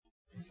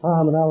Hi,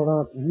 I'm an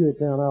Alabama from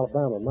Hueytown,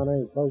 Alabama. My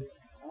name's Bo.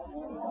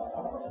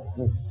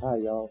 Hi,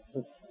 y'all.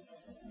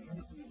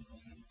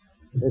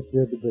 It's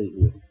good to be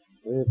here.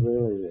 It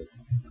really is.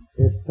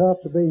 It's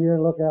tough to be here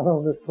and look out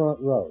on this front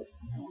row.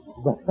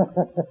 But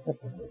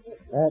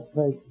that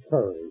takes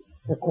courage.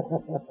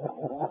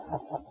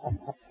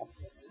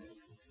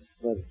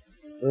 But,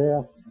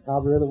 yeah, I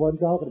really wasn't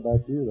talking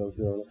about you, though,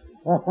 Shirley.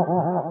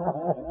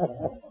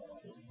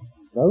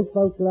 Those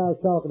folks that I was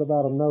talking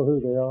about them know who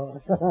they are.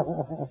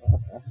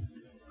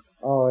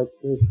 Oh,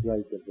 it's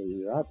great to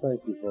be here. I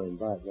thank you for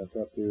inviting us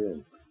up here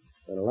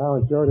and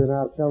allowing Shirley and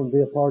I to come and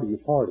be a part of your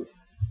party.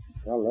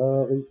 I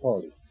love these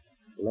parties.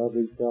 I love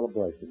these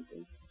celebrations.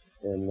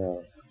 And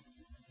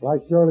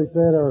like Shirley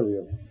said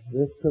earlier,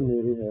 this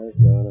committee has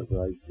done a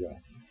great job.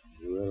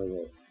 It really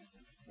has.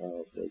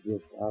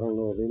 I don't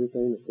know of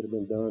anything that could have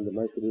been done to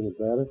make it any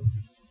better.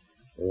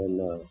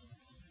 And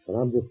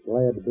I'm just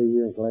glad to be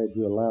here and glad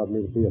you allowed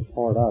me to be a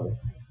part of it.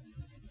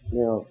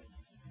 Now,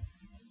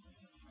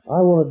 I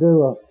want to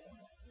do a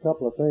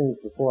couple of things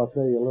before I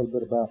tell you a little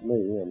bit about me.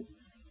 And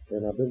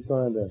I've been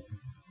trying to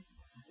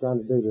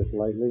do this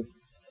lately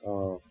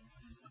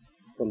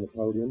from the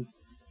podium,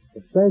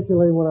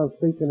 especially when I'm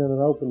speaking in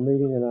an open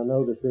meeting and I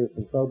know that there's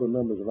some sober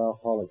members of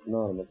Alcoholics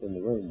Anonymous in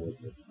the room with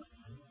me.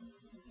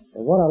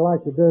 And what I'd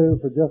like to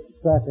do for just a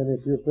second,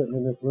 if you're sitting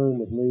in this room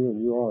with me and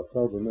you are a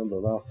sober member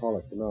of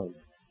Alcoholics Anonymous,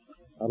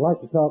 I'd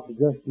like to talk to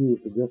just you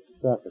for just a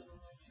second.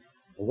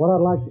 And what I'd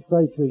like to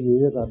say to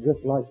you is I'd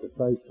just like to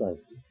say thank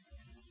you.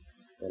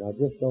 And I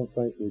just don't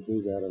think we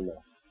do that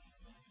enough.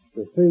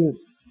 So see,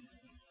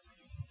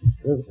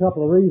 there's a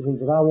couple of reasons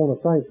that I want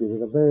to thank you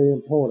that are very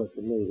important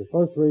to me. The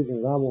first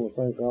reason that I want to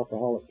thank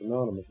Alcoholics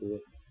Anonymous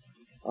is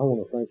I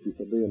want to thank you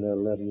for being there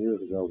 11 years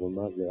ago when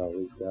my gal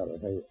reached out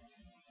her hand.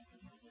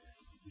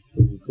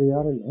 Because you see,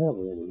 I didn't have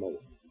her anymore.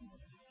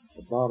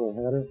 The bottle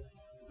had her,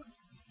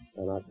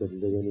 and I couldn't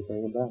do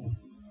anything about it.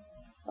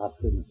 I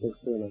couldn't fix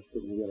her, and I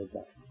couldn't get her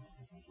back.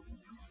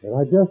 And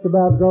I just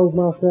about drove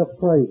myself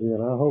crazy,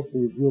 and I hope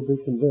that you'll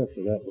be convinced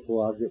of that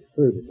before I get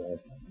through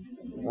today.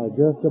 I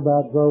just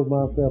about drove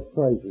myself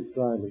crazy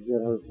trying to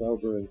get her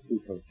sober and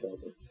keep her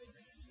sober.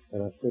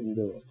 And I couldn't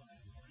do it.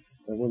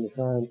 And when the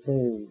time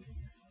came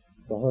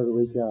for her to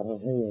reach out her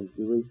hand,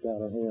 she reached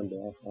out her hand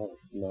to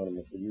Alcoholics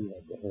Anonymous, and you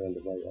had the hand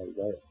of AA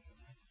there.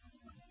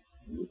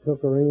 You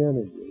took her in,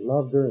 and you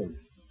loved her, and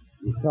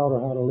you taught her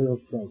how to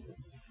live sober.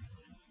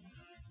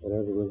 And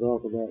as a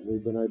result of that,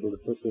 we've been able to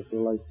put this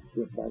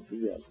relationship back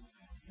together.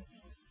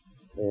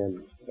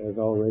 And as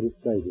already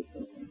stated,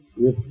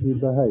 if she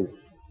behaves,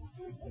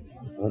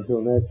 until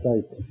next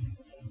April,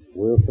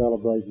 we'll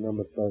celebrate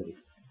number 30.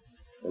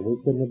 And we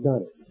couldn't have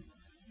done it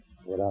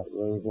without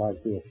rooms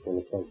like this full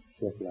of folks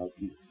just like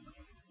you.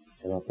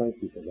 And I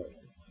thank you for that.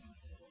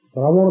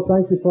 But I want to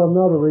thank you for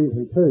another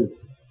reason, too.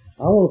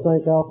 I want to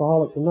thank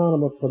Alcoholics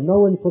Anonymous for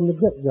knowing from the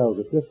get-go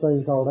that this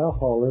thing called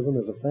alcoholism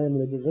is a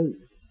family disease.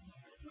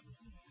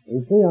 And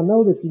you see, I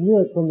know that you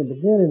knew it from the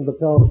beginning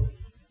because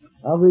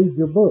I read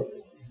your book.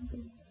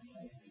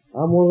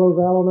 I'm one of those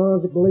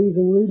Al-Anons that believes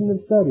in reading and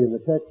studying the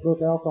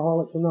textbook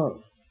Alcoholics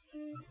Anonymous.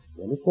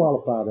 Let me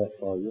qualify that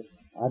for you.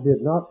 I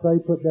did not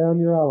say put down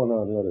your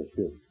Al-Anon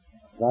literature.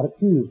 Got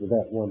accused of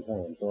that one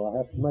time, so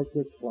I have to make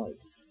this plain.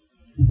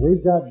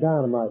 We've got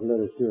dynamite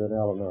literature in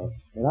Al-Anon,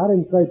 and I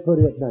didn't say put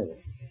it down.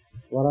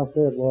 What I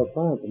said was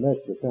find some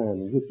extra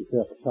time and get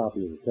yourself a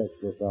copy of the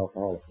textbook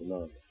Alcoholics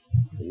Anonymous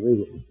and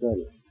read it and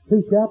study it.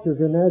 2 chapters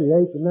in there, the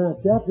 8th and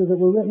 9th chapters that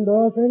were written to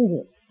us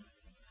anyhow.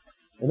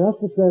 And that's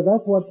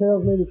what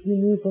tells me that you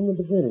knew from the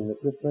beginning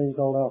that this thing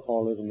called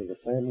alcoholism is a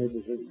family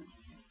disease.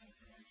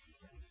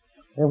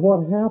 And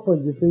what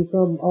happened, you see,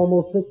 some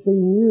almost 16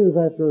 years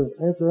after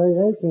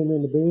AA came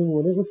into being,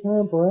 when it was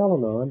time for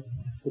Al-Anon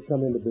to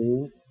come into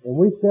being, and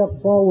we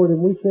stepped forward and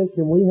we said,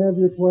 can we have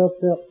your 12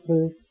 steps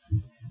too?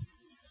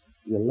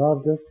 You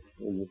loved us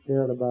and you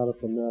cared about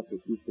us enough that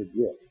you said,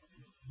 yes.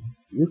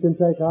 You can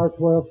take our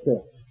 12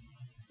 steps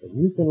and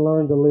you can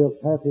learn to live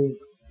happy,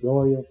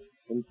 joyous,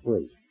 and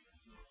free.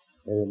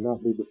 And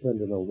not be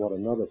dependent on what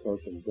another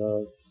person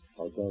does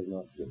or does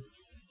not do.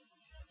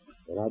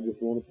 And I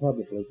just want to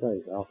publicly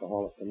thank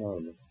Alcoholics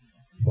Anonymous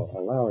for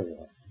allowing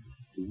us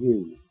to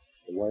use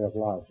the way of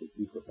life that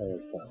you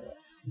prepared for us.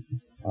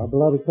 Our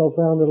beloved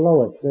co-founder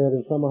Lois said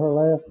in some of her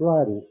last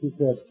writings, she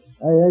said,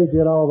 AA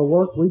did all the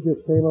work, we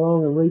just came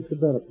along and reaped the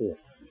benefits.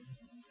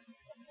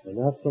 And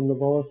that's from the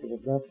voice,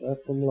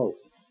 that's from Lois.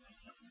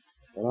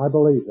 And I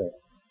believe that.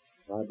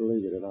 I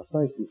believe it, and I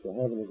thank you for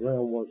having the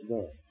groundwork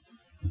done.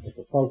 And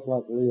for folks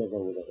like Liz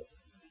over there,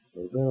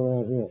 they've been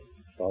around here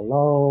for a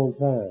long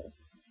time,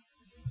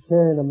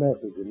 carrying a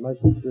message and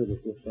making sure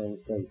that this thing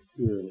stays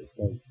pure and it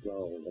stays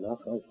strong. And I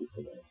thank you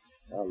for that.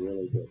 I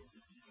really do.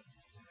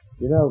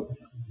 You know,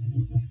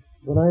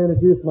 when I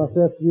introduced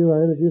myself to you,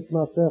 I introduced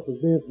myself as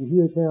being from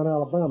Hueytown,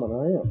 Alabama, and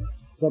I am.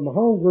 But my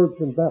home group's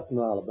in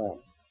Bessemer, Alabama.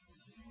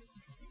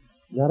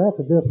 Now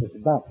that's a distance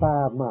of about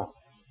 5 miles.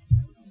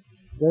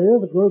 There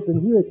is a group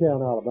in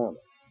Hueytown, Alabama.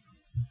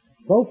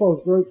 Both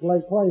those groups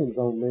lay claims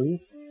on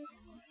me.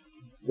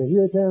 The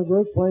Hueytown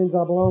group claims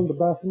I belong to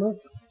Bessemer,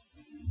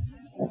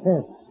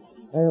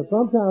 And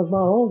sometimes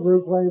my home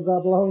group claims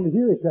I belong to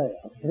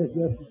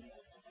Hueytown.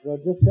 So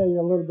just tell you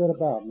a little bit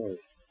about me.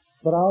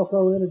 But I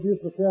also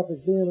introduced myself as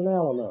being an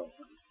Al-Anon.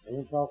 And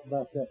we'll talk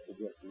about that for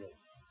just a minute.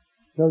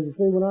 So you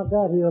see, when I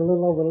got here a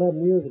little over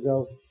 11 years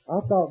ago, I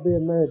thought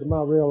being married to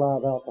my real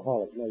live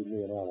alcoholic made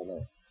me an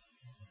Al-Anon.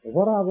 And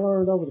what I've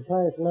learned over the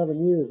past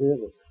 11 years is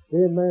that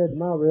being married to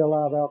my real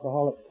live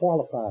alcoholic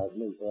qualifies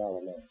me for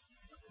Al-Anon.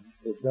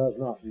 It does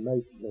not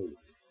make me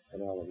an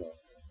Al-Anon.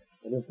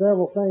 And there's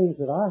several things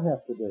that I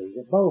have to do,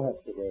 that Bo has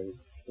to do,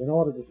 in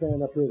order to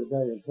stand up here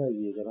today and tell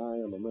you that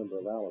I am a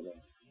member of Al-Anon.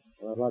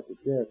 And I'd like to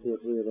share 2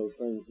 or 3 of those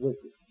things with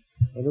you.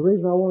 And the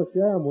reason I want to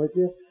share them with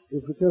you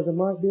is because there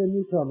might be a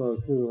newcomer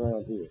or 2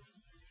 around here.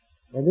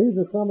 And these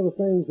are some of the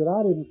things that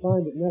I didn't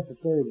find it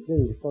necessary to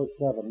do the first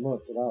 7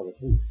 months that I was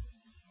here.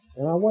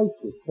 And I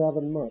wasted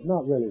 7 months.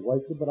 Not really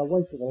wasted, but I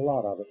wasted a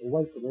lot of it. I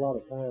wasted a lot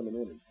of time and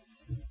energy.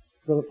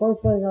 So the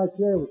first thing I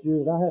share with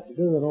you that I have to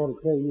do in order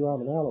to tell you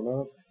I'm an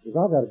Al-Anon is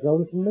I've got to go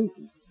to some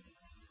meetings.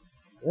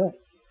 Yeah.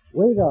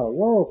 We got a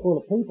world full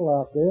of people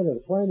out there that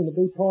are claiming to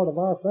be part of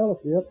our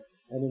fellowship,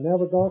 and they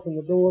never darken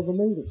the door of a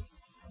meeting.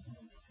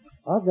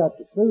 I've got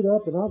to suit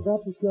up, and I've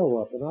got to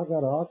show up, and I've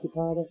got to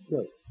occupy that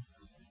church.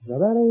 Now,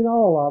 that ain't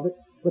all of it,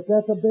 but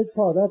that's a big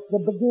part. That's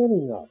the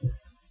beginning of it.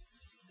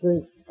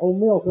 See, old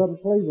Milk up in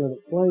Cleveland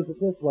explains it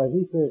this way.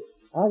 He says,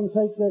 I can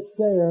take that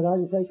chair, and I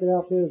can take it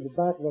out there to the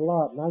back of the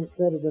lot, and I can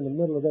set it in the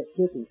middle of that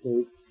chicken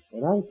coop,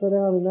 and I can sit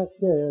down in that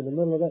chair in the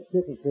middle of that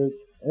chicken coop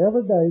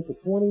every day for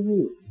 20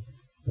 years.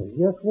 And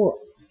guess what?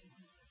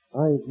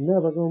 I ain't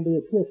never going to be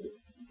a chicken.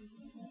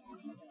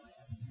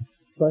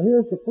 But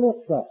here's the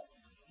flip side.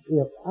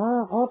 If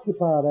I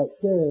occupy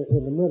that chair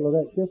in the middle of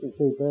that chicken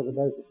coop every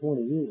day for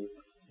 20 years,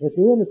 at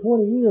the end of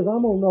 20 years,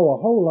 I'm going to know a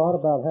whole lot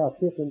about how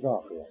chickens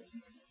operate.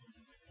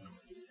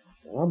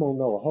 And I'm going to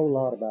know a whole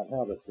lot about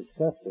how the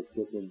successful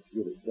chickens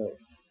get it done.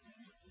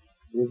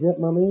 You get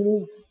my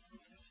meaning?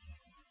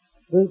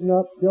 Suiting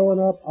up, showing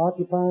up,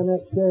 occupying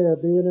that chair,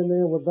 being in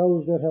there with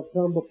those that have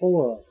come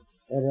before us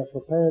and have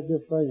prepared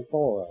this thing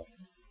for us.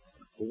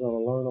 We're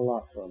going to learn a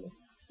lot from it,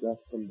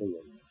 just from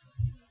being.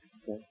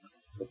 Okay?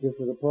 But this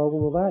is a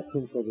program of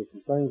action, so there's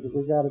some things that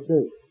we got to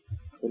do.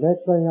 The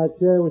next thing I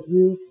share with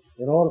you,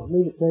 in order for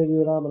me to tell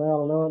you that I'm an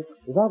Al-Anon,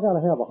 is I got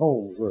to have a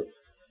home group.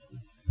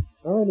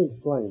 Now let me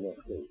explain that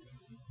to you.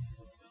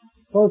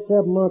 First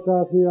 7 months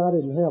I was here, I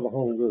didn't have a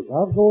home group.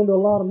 I was going to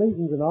a lot of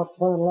meetings and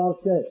occupying a lot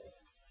of chairs.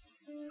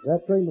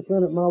 That treatment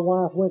center that my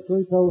wife went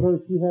through told her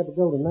she had to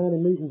go to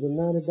 90 meetings in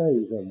 90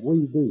 days, and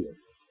we did.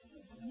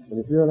 And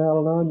if you're an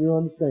Al-Anon, you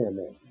understand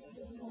that.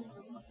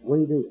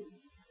 We did.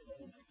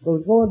 So I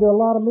was going to a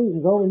lot of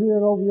meetings over here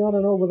and over yonder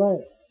and over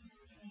there.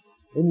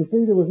 And you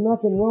see, there was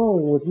nothing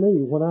wrong with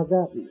me when I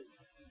got here.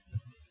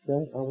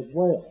 Okay? I was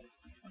well.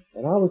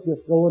 And I was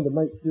just going to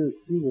make sure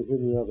she was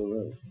in the other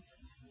room.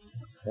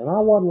 And I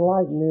wasn't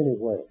lighting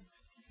anywhere.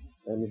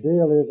 And the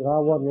deal is that I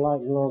wasn't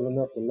lighting long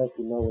enough to let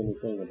you know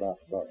anything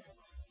about both.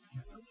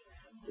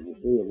 And you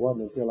see, it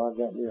wasn't until I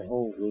got me a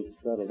home group and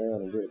settled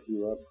down and did a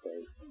few other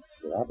things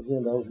that I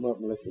began to open up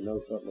and let you know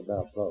something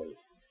about both.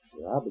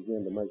 And I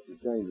began to make some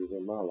changes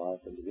in my life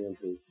and began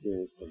to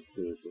experience some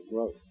spiritual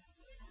growth.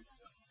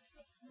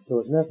 So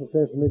it's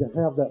necessary for me to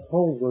have that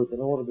home group in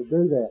order to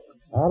do that.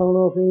 I don't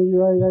know if any of you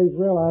AAs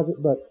realize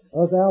it, but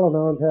us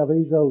Al-Anons have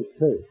EZOs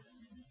too.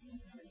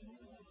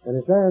 And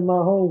it's there in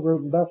my home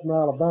group in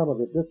Bessemer, Alabama,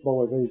 that this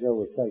boy's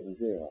EZO is taken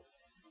care of.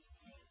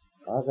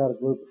 I got a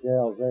group of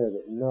gals there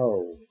that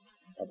know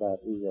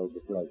about EZO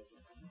deflation.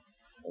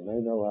 And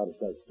they know how to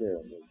take care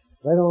of me.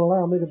 They don't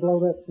allow me to blow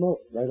that smoke.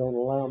 They don't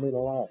allow me to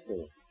lie to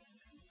them.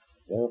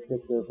 They'll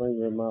stick their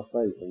finger in my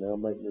face and they'll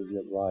make me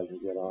get right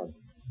and get on.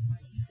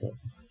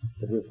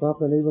 But there's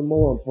something even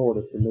more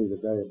important to me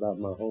today about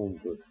my home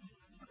group.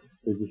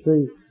 Did you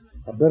see,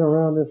 I've been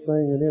around this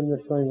thing and in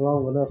this thing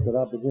long enough that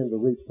I begin to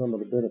reap some of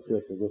the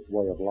benefits of this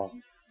way of life.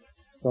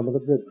 Some of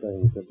the good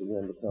things that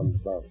begin to come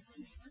about.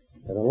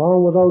 And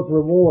along with those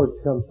rewards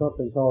comes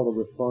something called a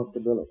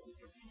responsibility.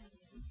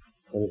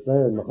 And it's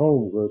there in the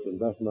home group in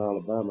Bessemer,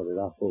 Alabama that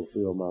I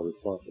fulfill my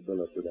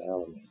responsibility to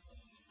Al-Anon.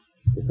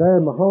 It's there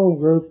in my home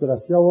group that I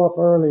show up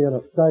early and I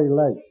stay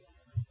late.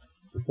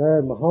 It's there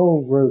in my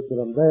home group that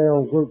I'm there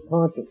on group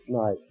conscience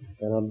night,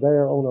 and I'm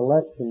there on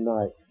election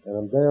night, and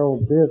I'm there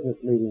on business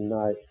meeting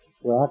night,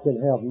 where I can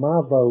have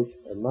my vote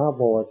and my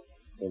voice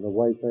in the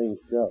way things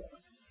go.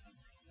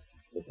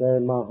 It's there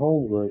in my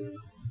home group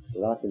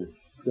that I can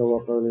show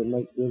up early and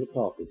make sure the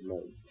coffee's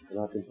made, and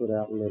I can put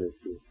out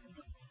literature.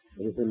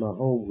 And it's in my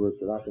home group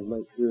that I can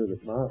make sure that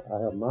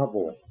I have my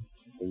voice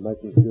in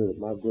making sure that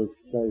my group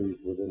stays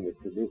within the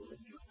tradition,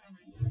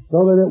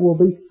 so that it will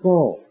be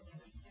strong.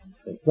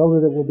 And so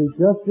that it will be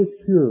just as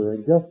pure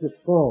and just as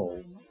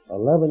strong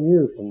 11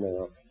 years from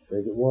now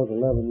as it was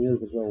 11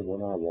 years ago when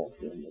I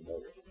walked in the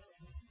door.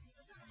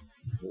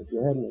 If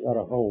you hadn't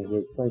got a home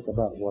group, think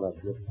about what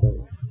I've just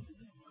said.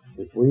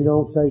 If we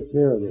don't take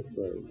care of this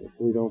thing, if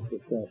we don't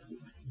protect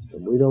it,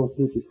 and we don't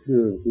keep it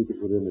pure and keep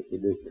it within the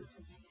tradition,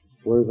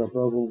 where's our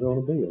program going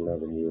to be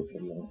 11 years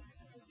from now?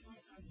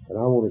 And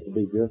I want it to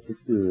be just as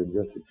sure and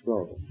just as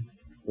strong,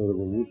 so that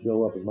when you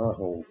show up at my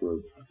home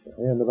group, the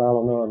hand of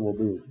Al-Anon will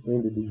be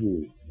extended to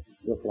you,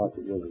 just like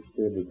it was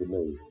extended to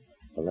me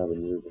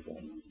 11 years ago.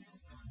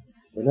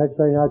 The next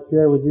thing I'd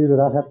share with you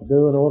that I have to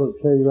do in order to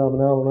tell you I'm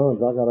an Al-Anon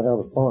is I've got to have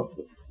a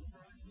sponsor.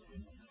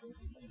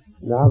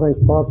 Now, I think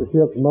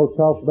sponsorship's the most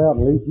talked about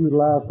and least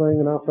utilized thing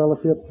in our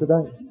fellowships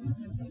today.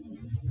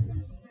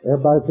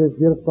 Everybody says,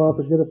 get a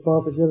sponsor, get a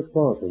sponsor, get a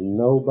sponsor.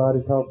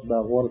 Nobody talks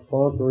about what a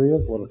sponsor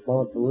is, what a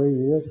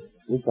sponsoree is.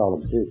 We call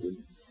them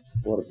pigeons.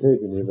 What a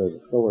pigeon is, there's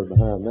a story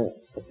behind that.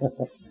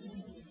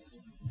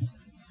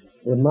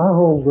 In my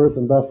home group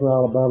in Bessemer,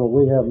 Alabama,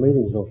 we have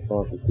meetings on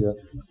sponsorship,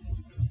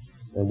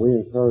 and we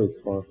encourage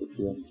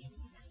sponsorship.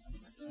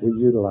 We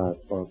utilize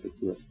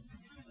sponsorship.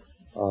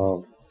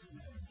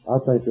 I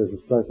think there's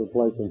a special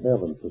place in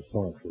heaven for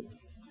sponsors.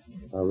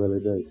 I really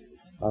do.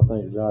 I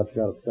think God's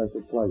got a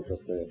special place up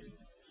there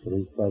for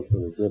these folks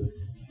that are just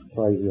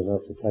crazy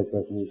enough to take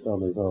us new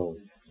Summers home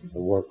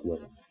and work with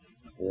them.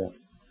 Yeah.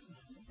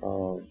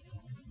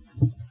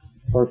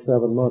 First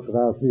 7 months that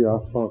I was here, I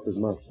sponsored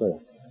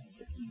myself.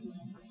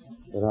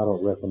 And I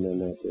don't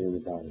recommend that to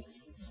anybody.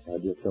 I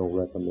just don't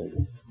recommend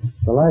it.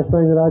 The last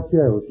thing that I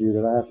share with you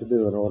that I have to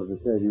do in order to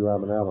tell you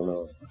I'm an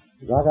Al-Anon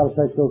is I got to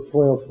take those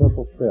 12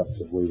 simple steps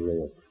that we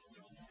read.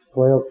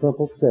 12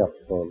 simple steps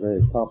for a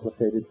very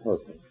complicated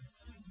person.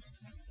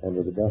 And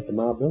to the best of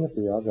my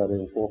ability, I've got to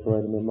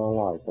incorporate them in my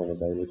life on a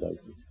daily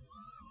basis.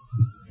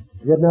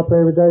 Getting up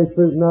every day,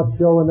 suiting up,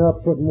 showing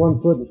up, putting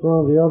one foot in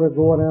front of the other,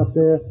 going out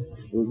there,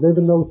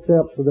 living those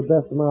steps to the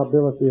best of my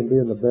ability and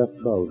being the best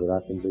Bo that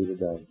I can be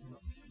today.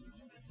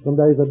 Some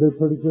days I do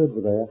pretty good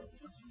with that.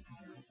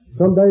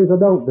 Some days I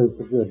don't do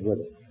so good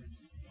with it.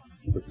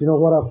 But you know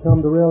what I've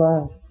come to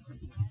realize?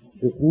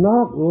 It's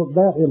not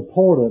that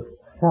important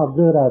how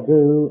good I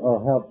do or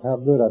how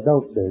good I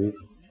don't do.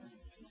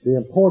 The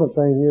important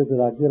thing is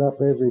that I get up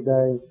every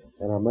day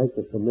and I make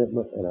the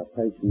commitment and I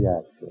take the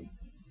action.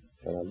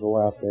 And I go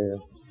out there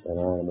and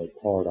I am a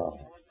part of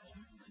it.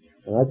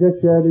 And I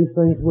just share these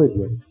things with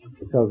you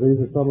because these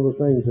are some of the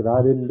things that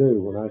I didn't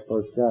do when I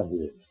first got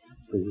here.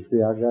 Because you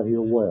see, I got here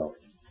well.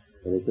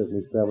 And it took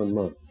me 7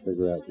 months to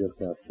figure out just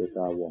how sick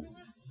I was.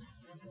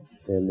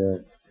 And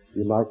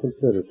you might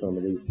consider some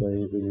of these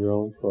things in your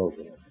own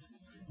program.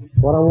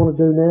 What I want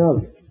to do now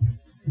is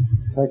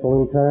take a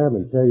little time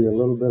and tell you a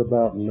little bit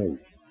about me.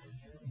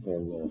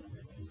 And in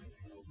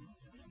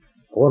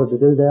order to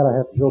do that, I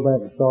have to go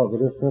back and start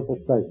with this simple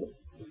statement.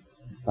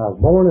 I was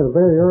born at a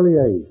very early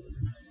age.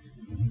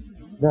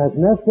 Now, it's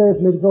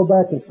necessary for me to go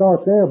back and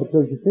start there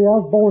because, you see,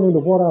 I was born into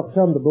what I've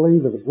come to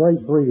believe is a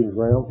great breeding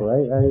ground for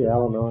AA,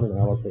 Al-Anon, and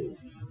Al-Anon.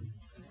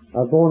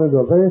 I was born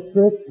into a very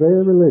strict,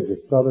 very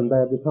religious Southern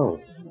Baptist home.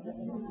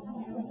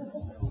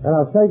 And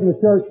I was taken to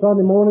church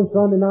Sunday morning,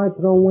 Sunday nights,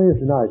 and on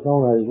Wednesday nights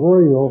on a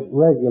real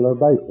regular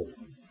basis.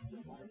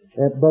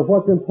 But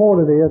what's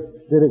important is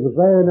that it was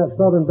there in that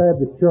Southern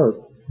Baptist church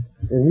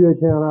in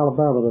Hueytown,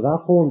 Alabama, that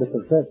I formed a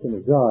confession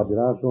of God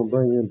that I was going to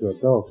bring into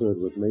adulthood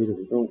with me that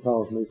was going to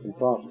cause me some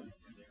problems.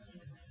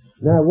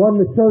 Now, it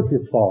wasn't the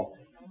church's fault.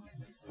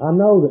 I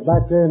know that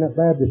back there in that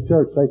Baptist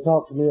church, they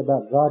talked to me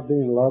about God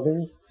being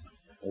loving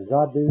and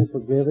God being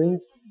forgiving.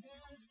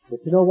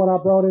 But you know what I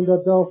brought into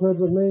adulthood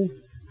with me?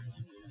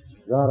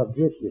 God will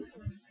get you.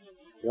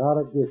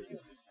 God will get you.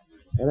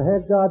 And I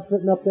had God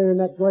sitting up there in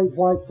that great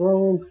white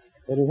throne,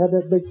 and he had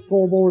that big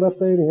scoreboard up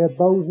there, and he had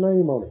Bo's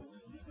name on it.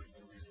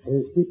 And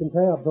he was keeping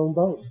tabs on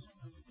Bo.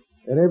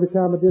 And every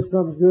time I did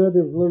something good,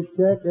 there was a little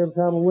check. Every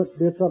time I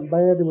did something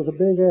bad, there was a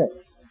big X.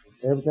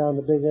 Every time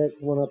the big X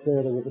went up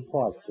there was a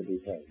price to be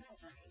paid.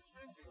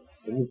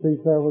 And you see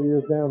several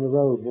years down the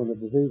road when the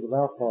disease of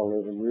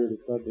alcoholism reared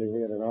its ugly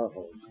head in our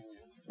home.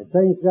 And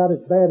things got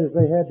as bad as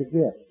they had to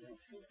get.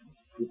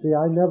 You see,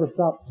 I never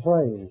stopped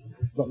praying,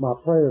 but my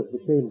prayers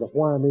became the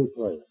why me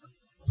prayer.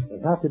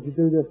 And how could you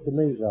do this to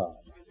me, God?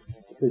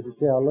 Because you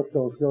see, I looked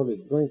on Shirley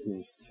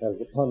drinking as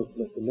a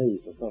punishment to me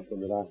for something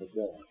that I had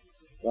done.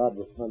 God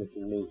was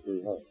punishing me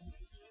through her.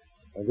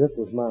 And this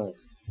was my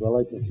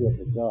relationship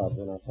with God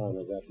when I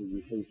finally got to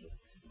you people.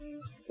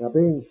 Now,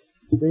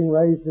 being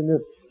raised in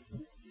this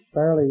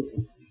fairly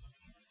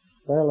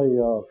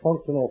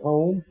functional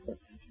home,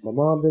 my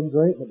mom didn't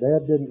drink, my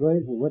dad didn't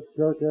drink. We went to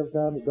church every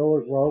time the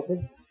doors were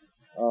open.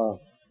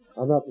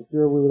 I'm not so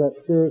sure we were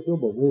that spiritual,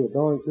 but we were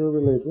darn sure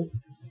religious.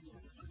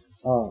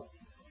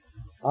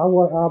 I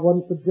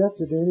wasn't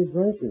subjected to any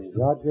drinking.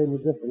 God gave me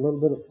just a little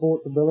bit of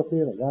sports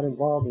ability, and I got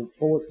involved in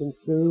sports in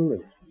school,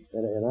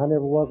 and I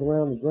never was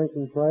around the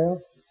drinking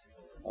crowd.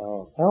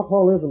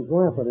 Alcoholism's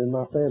rampant in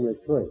my family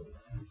tree.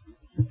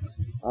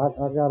 I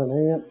got an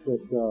aunt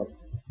that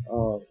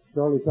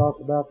Shirley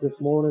talked about this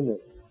morning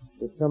that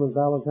this coming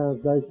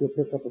Valentine's Day she'll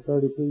pick up a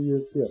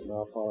 32-year chip in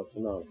Alcoholics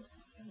Anonymous.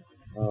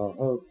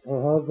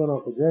 Her husband,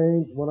 Uncle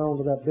James, went on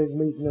to that big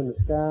meeting in the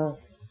sky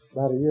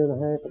about a year and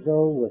a half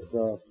ago with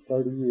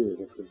 30 years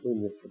of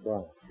continuous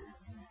sobriety.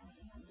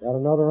 Got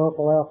another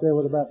uncle out there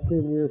with about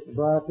 10 years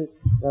sobriety.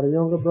 Got a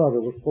younger brother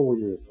with 4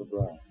 years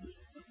sobriety.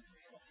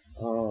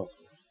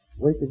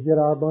 We could get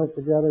our bunch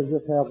together and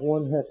just have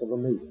one heck of a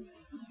meeting.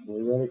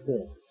 We really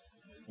could.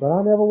 But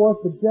I never was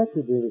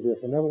subjected to any of this.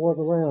 I never was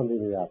around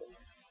any of it.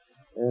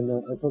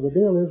 And so the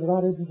deal is that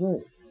I didn't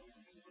drink.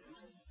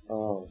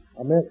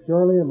 I met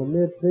Shirley in my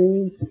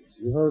mid-teens.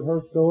 You heard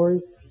her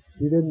story.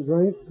 She didn't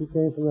drink. She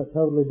came from a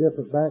totally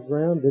different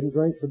background, didn't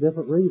drink for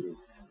different reasons.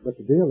 But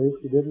the deal is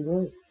she didn't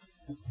drink.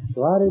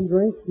 So I didn't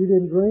drink, she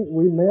didn't drink.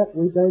 We met,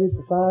 we dated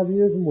for 5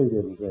 years, and we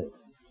didn't drink.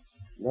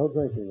 No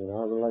drinking in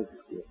our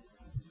relationship.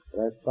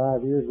 But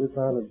after 5 years, we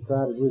finally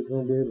decided we were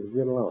going to be able to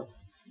get along.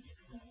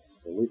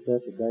 And we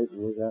set the date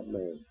and we got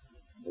married.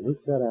 And we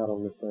set out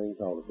on this thing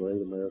called the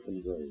Great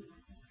American Dream.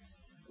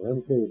 Well, let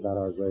me tell you about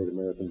our Great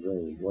American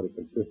Dream, what it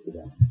consisted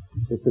of.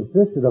 It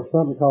consisted of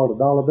something called a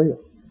dollar bill.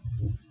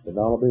 The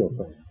dollar bill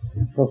thing.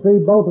 So see,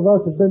 both of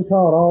us have been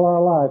taught all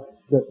our life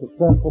that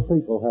successful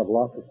people have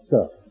lots of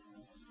stuff.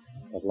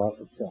 Have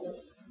lots of stuff.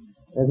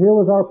 And here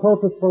was our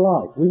purpose for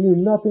life. We knew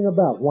nothing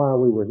about why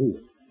we were here.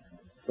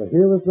 But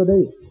here was the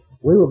deal.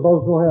 We were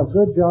both going to have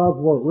good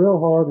jobs, work real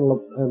hard,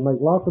 and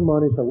make lots of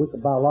money so we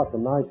could buy lots of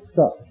nice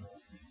stuff.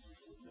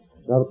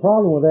 Now the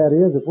problem with that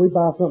is if we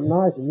buy something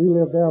nice and you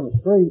live down the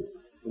street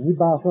and you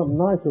buy something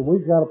nicer,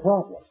 we've got a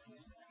problem.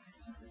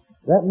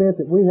 That meant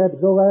that we had to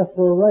go ask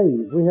for a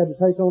raise. We had to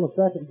take on a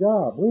second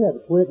job. We had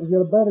to quit and get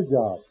a better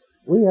job.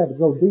 We had to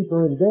go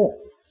deeper in debt.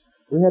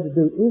 We had to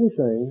do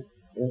anything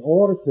in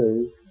order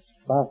to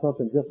buy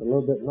something just a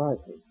little bit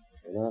nicer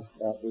and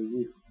outdo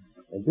you.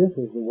 And this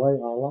is the way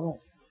our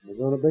life was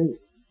going to be.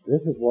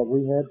 This is what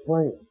we had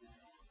planned.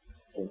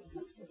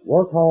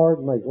 Work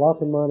hard, make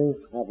lots of money,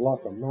 have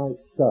lots of nice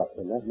stuff,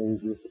 and that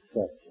means you're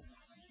successful.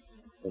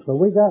 And so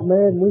we got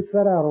married and we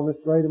set out on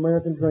this great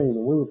American dream,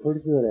 and we were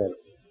pretty good at it.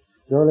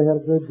 Shirley had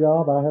a good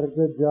job, I had a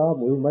good job,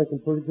 and we were making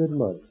pretty good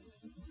money.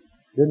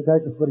 Didn't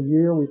take us but a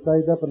year. We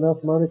saved up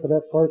enough money for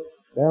that first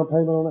down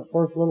payment on that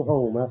first little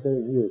home out there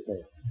in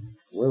Utica.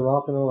 We're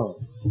rocking along.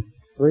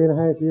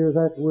 3.5 years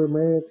after we were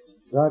married,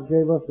 God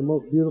gave us the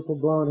most beautiful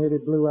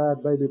blonde-headed,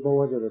 blue-eyed baby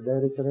boy that a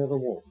daddy could ever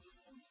want.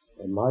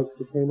 And Mike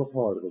became a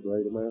part of the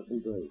Great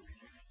American Dream.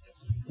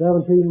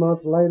 17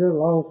 months later,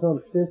 along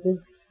comes Sissy,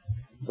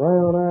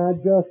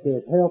 brown-eyed, just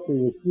as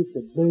healthy as she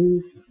could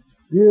be,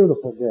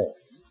 beautiful gal.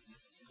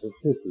 And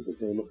Sissy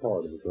became a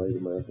part of the Great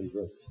American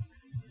Dream.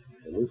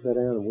 And we sat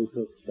down and we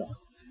took stock.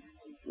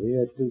 We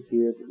had 2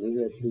 kids, and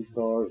we had 2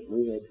 cars, and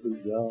we had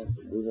 2 jobs,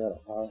 and we had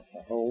a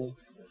home,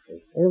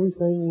 and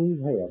everything we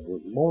had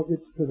was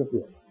mortgaged to the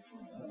hilt.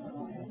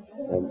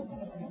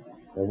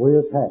 And we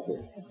was happy.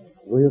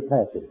 We was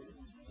happy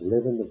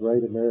living the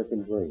Great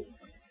American Dream.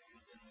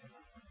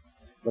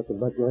 But the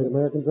Great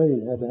American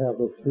Dream had to have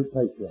those 2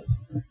 paychecks.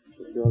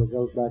 So Shirley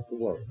goes back to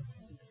work.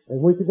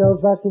 And when she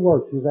goes back to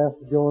work, she's asked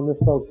to join this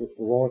social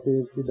sorority,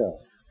 and she does.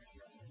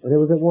 And it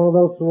was at one of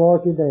those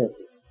sorority dances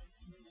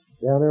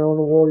down there on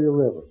the Warrior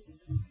River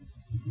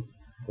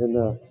in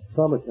the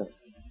summertime.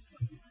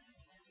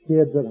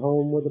 Kids at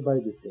home with a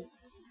babysitter.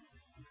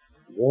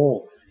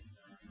 Warm.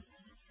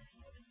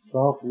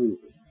 Soft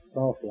music.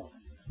 Soft light.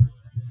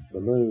 The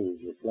moon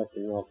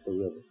reflecting off the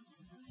river.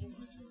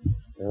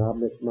 And I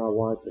mixed my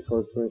wife the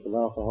first drink of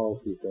alcohol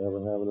she's ever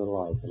have in her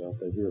life. And I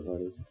said, here,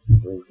 honey,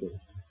 drink this.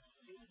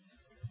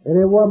 And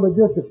it wasn't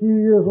but just a few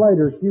years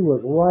later, she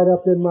was right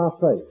up in my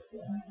face.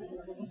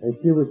 And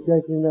she was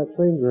shaking that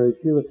finger, and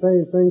she was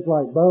saying things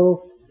like,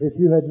 Bo, if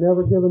you had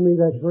never given me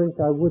that drink,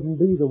 I wouldn't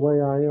be the way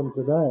I am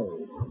today.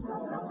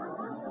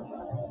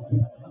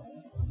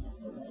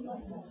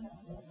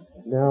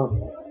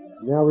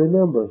 Now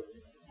remember,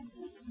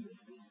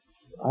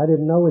 I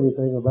didn't know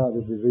anything about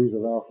the disease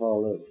of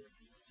alcoholism.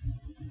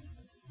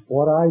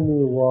 What I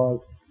knew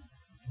was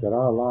that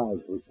our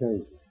lives were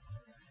changing,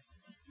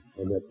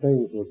 and that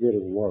things were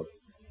getting worse.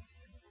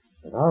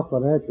 And our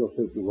financial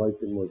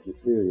situation was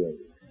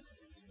deteriorating.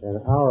 And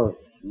our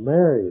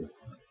marriage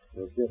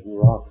was getting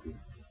rocky.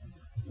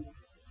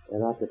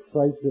 And I could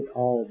trace it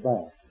all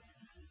back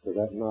to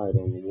that night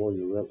on the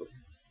Warrior River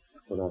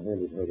when I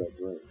handed her that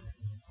drink.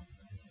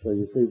 So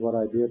you see, what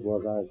I did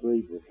was I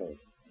agreed with her.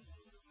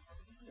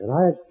 And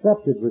I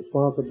accepted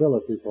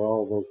responsibility for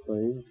all those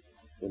things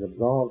and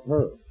absolved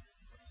her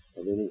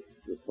of any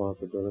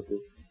responsibility.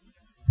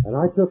 And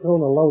I took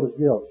on a load of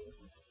guilt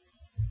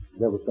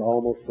that was to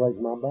almost break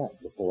my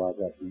back before I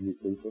got to you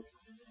people.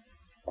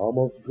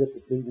 Almost get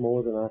to feed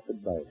more than I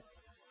could bear.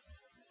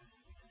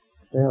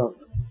 Now,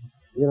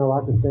 you know, I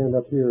could stand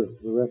up here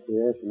the rest of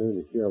the afternoon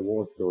and share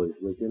war stories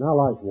with you, and I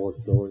like war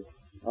stories.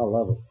 I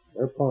love them.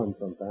 They're fun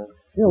sometimes.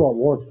 You know what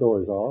war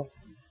stories are?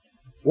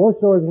 War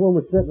stories is when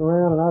we're sitting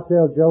around and I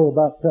tell Joe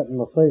about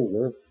cutting my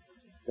finger,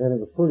 and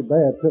it was pretty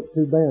bad. Took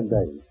 2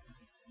 Band-Aids.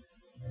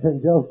 And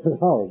Joe said,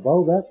 oh,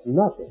 Bo, that's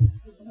nothing.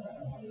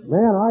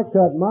 Man, I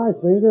cut my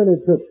finger and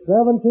it took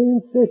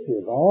 17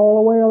 stitches all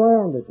the way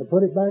around it to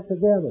put it back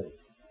together.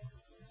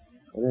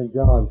 And then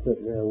John's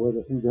sitting there with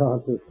us, and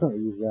John says, oh,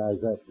 you guys,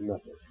 that's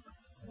nothing.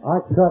 I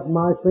cut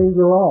my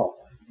finger off,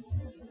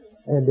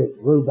 and it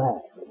grew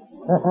back.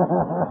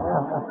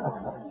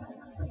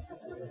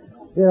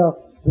 You know,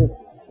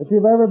 if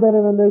you've ever been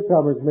in a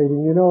newcomers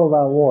meeting, you know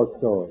about war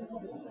stories.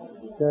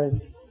 Okay?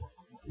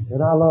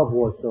 And I love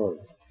war stories.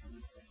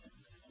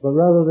 But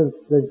rather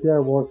than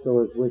share war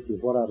stories with you,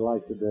 what I'd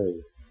like to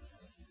do,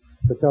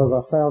 because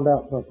I found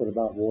out something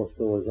about war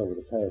stories over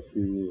the past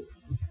few years.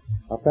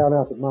 I found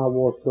out that my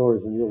war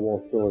stories and your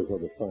war stories are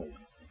the same.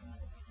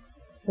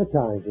 The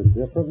times are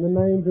different, and the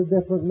names are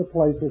different, and the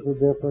places are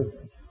different.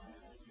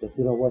 But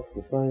you know what's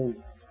the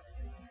same?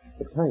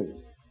 The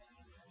pain.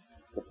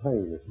 The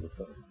pain is the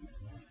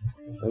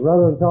same. And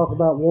rather than talk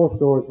about war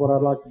stories, what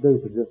I'd like to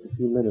do for just a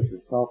few minutes is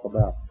talk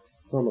about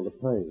some of the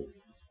pain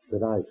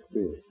that I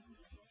experienced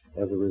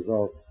as a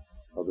result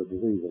of the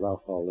disease of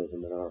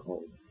alcoholism in our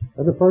home.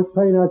 And the first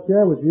pain I'd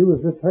share with you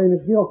was this pain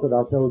of guilt that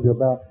I told you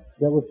about,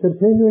 that was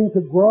continuing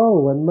to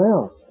grow and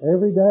mount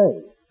every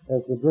day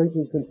as the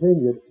drinking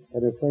continued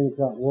and as things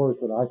got worse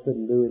that I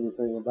couldn't do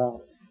anything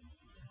about it.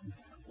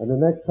 And the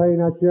next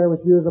pain I'd share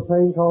with you is a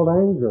pain called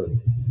anger.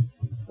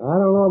 Now, I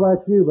don't know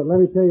about you, but let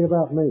me tell you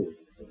about me.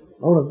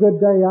 On a good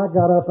day, I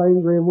got up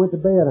angry and went to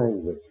bed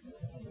angry.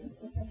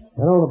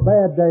 And on a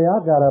bad day,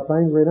 I got up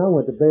angry and I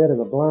went to bed in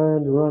a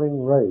blind,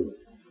 running rage.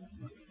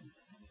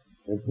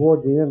 And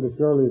toward the end of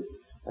Shirley's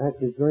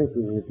active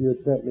drinking, if you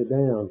had set me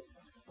down,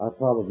 I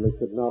probably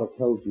could not have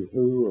told you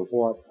who or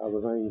what I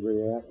was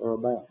angry at or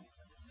about.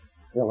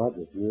 Hell, I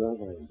just knew I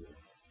was angry.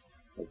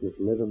 I was just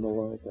living my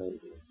life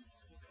angry.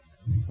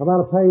 How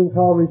about a pain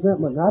called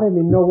resentment? And I didn't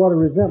even know what a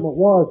resentment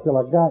was till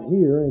I got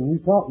here, and you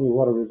taught me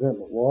what a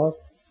resentment was.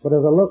 But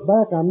as I look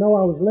back, I know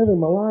I was living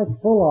my life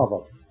full of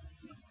them.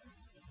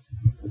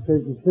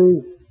 Because you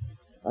see,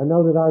 I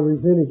know that I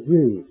resented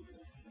you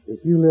if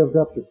you lived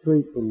up the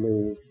street from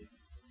me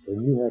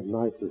and you had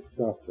nicer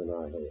stuff than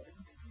I had.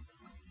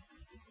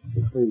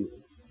 You see,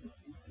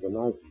 the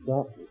nice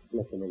stuff was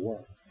slipping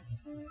away.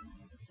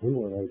 We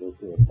weren't able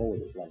to afford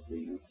it like we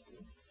used to.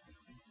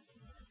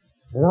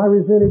 And I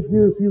resented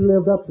you if you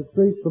lived up the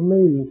street from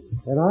me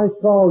and I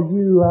saw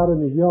you out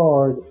in the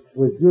yard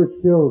with your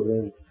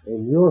children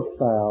and your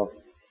spouse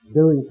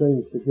doing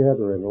things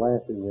together and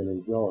laughing and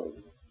enjoying.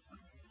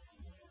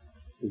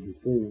 Did you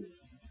see?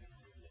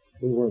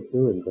 We weren't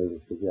doing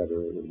things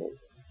together anymore.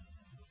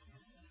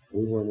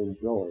 We weren't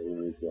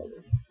enjoying each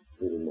other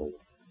anymore.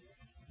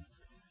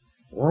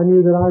 And I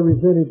knew that I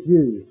resented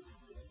you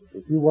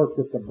if you worked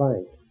at the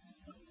bank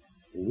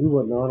and you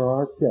wouldn't honor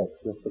our checks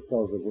just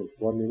because there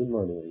wasn't any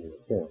money in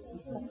the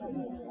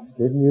account.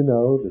 Didn't you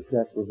know the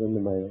check was in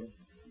the mail?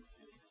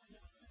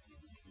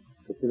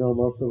 But you know,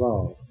 most of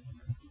all,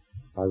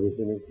 I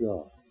resented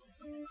God.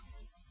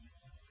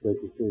 Because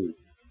you see,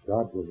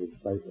 God was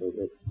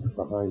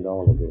behind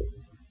all of this.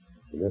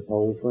 And this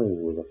whole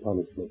thing was a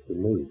punishment to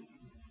me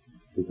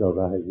because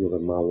I had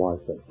given my wife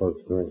that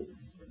first drink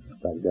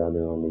back down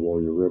there on the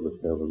Warrior River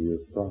several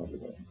years prior to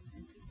that.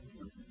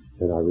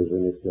 And I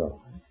resented God.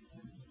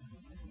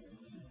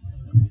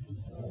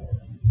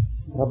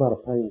 How about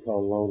a pain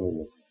called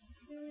loneliness?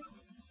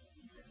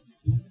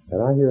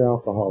 And I hear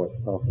alcoholics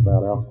talk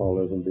about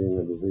alcoholism being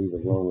a disease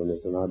of loneliness,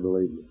 and I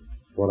believe you.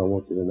 What I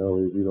want you to know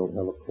is you don't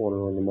have a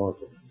corner on the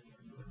market.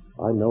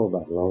 I know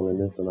about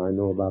loneliness and I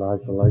know about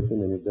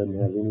isolation, and it doesn't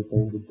have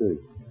anything to do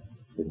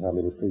with how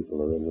many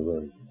people are in the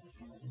room.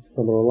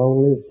 Some of the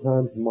loneliest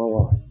times of my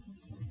life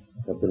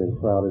have been in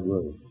crowded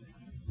rooms,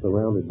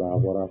 surrounded by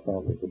what I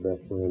thought was the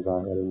best friends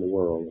I had in the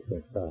world at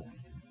that time.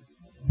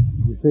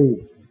 You see,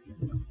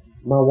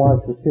 my wife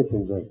was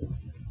kitchen drinking.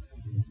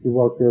 She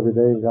worked every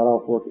day and got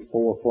off work at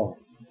 4 o'clock.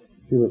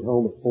 She was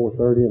home at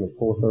 4:30, and at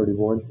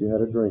 4:31 she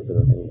had a drink in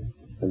her hand.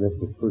 And this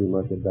was pretty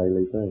much a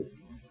daily thing.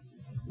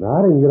 Now,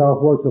 I didn't get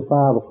off work till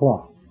 5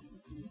 o'clock.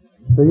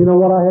 So you know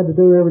what I had to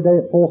do every day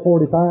at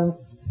 4:45?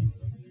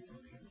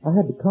 I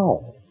had to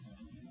call.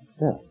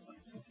 Yeah,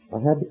 I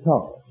had to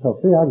call. So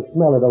see, I can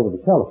smell it over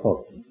the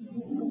telephone.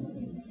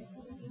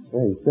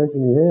 Hey, you're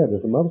shaking your head.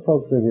 There's some other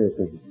folks in here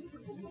too.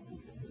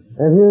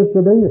 And here's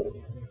the deal.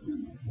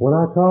 When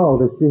I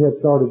called, if she had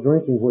started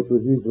drinking, which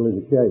was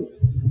usually the case,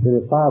 then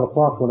at 5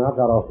 o'clock when I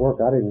got off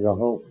work, I didn't go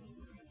home.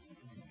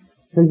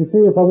 Because you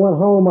see, if I went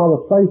home, I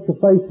was face to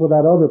face with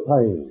that other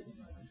pain.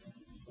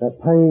 That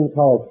pain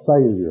called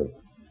failure.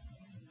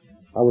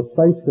 I was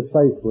face to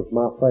face with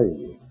my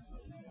failure.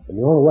 And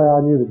the only way I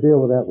knew to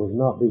deal with that was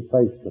not be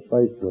face to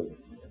face with it.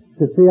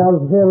 Because see, I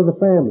was the head of the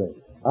family.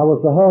 I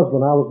was the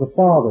husband. I was the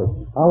father.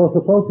 I was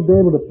supposed to be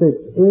able to fix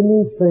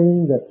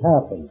anything that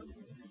happened.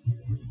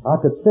 I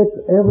could fix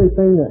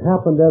everything that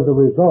happened as a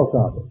result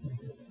of it.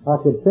 I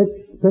could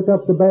pick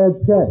up the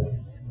bad check.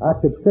 I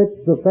could fix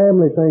the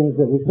family things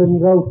that we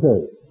couldn't go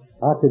to.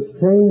 I could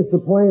change the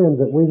plans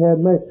that we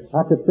had made.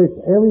 I could fix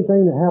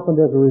everything that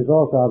happened as a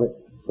result of it,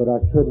 but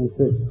I couldn't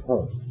fix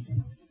her.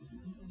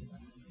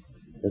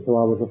 And so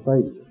I was a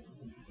failure.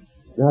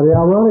 Now the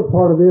ironic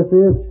part of this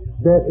is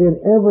that in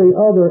every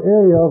other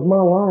area of my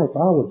life,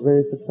 I was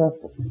very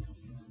successful.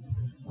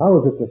 I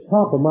was at the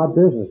top of my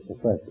business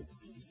profession.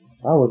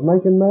 I was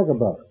making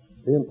megabucks,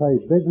 being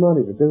paid big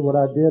money to do what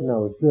I did, and I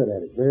was good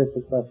at it, very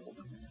successful.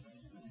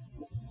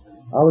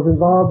 I was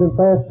involved in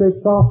fast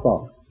pitch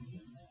softball,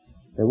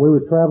 and we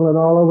were traveling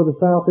all over the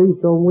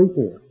Southeast on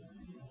weekends,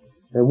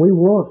 and we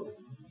won.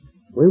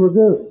 We were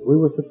good. We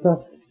were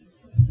successful.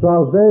 So I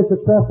was very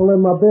successful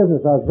in my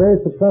business. I was very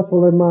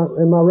successful in my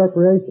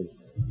recreation.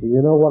 Do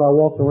you know what I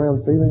walked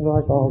around feeling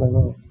like all day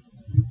long?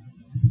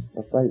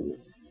 A failure.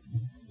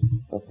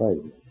 A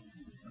failure.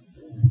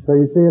 So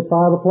you see, at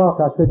 5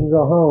 o'clock I couldn't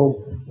go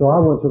home, so I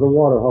went to the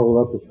water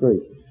hole up the street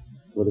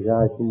with the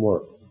guys from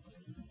work.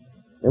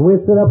 And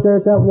we'd sit up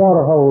there at that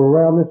water hole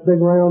around this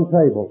big round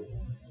table.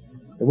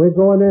 And we'd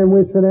go in there and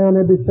we'd sit down,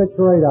 there'd be 6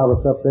 or 8 of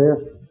us up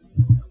there.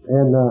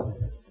 And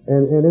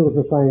it was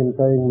the same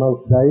thing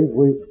most days.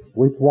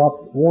 We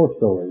swapped war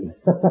stories.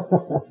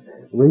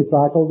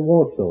 Recycled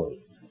war stories.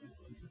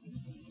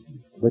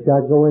 But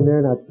I'd go in there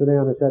and I'd sit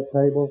down at that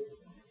table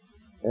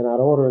and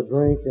I'd order a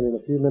drink, and in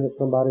a few minutes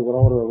somebody would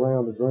order a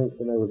round of drinks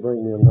and they would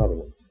bring me another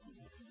one.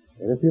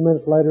 And a few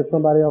minutes later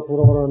somebody else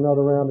would order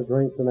another round of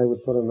drinks and they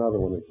would put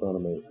another one in front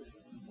of me.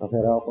 I've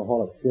had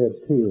alcoholics shed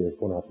tears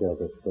when I tell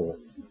this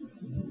story.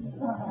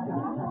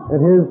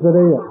 And here's the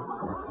deal.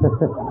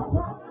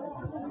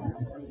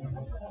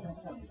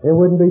 It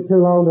wouldn't be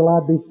too long till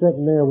I'd be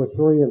sitting there with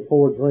 3 and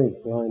 4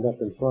 drinks lined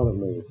up in front of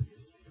me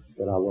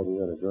that I wasn't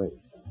going to drink.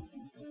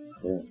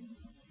 Yeah.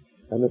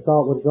 And the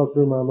thought would go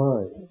through my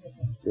mind,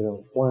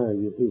 why are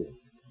you here?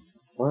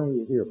 Why are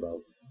you here,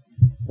 Bo?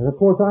 And of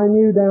course I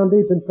knew down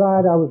deep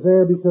inside I was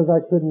there because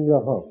I couldn't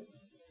go home.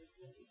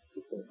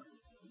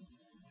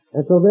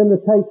 And so then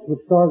the tapes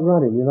would start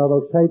running. You know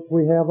those tapes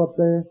we have up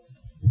there?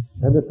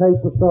 And the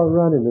tape would start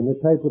running, and the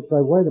tape would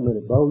say, wait a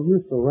minute, Bo,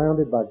 you're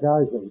surrounded by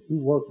guys that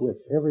you work with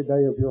every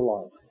day of your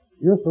life.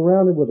 You're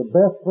surrounded with the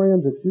best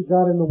friends that you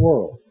got in the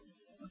world.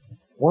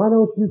 Why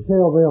don't you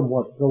tell them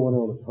what's going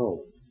on at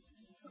home?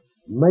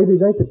 Maybe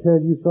they could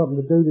tell you something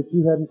to do that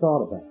you hadn't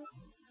thought about.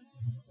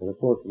 And of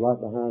course, right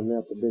behind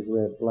that, the big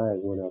red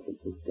flag went up and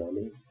said,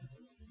 dummy,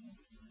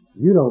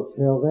 you don't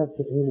tell that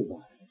to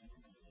anybody.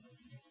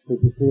 But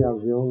you see, I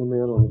was the only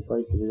man on the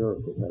face of the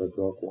earth that had a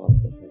drunk wife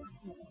at home.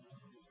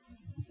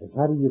 And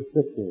how do you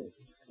sit there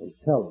and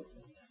tell them,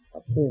 I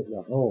can't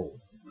go home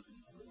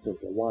because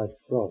the wife's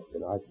drunk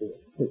and I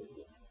can't fix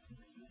it?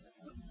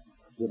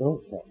 You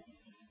don't tell them.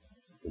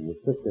 And you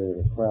sit there in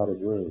a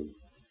crowded room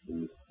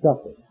and you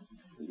stuff it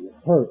and you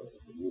hurt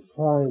and you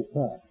cry and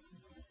cry.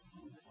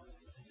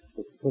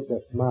 But you put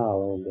that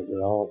smile on that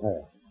they all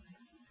have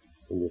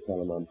and you tell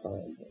them, I'm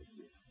fine, thank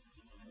you.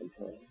 I'm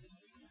fine.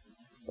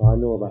 So I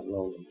know about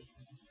loneliness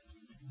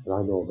and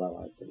I know about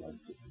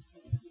isolation.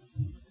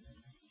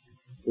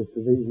 This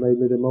disease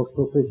made me the most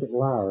proficient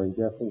liar in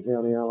Jefferson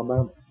County,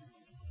 Alabama.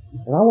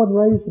 And I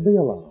wasn't raised to be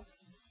a liar.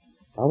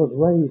 I was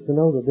raised to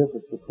know the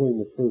difference between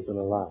the truth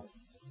and a lie.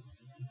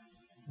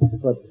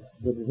 But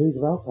the disease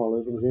of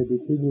alcoholism gave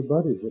me 2 new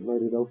buddies that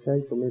made it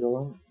okay for me to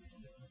lie.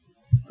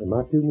 And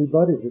my 2 new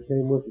buddies that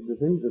came with the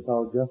disease are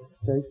called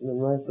justification and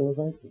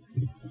rationalization.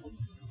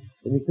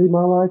 And you see,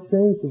 my life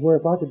changed to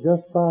where if I could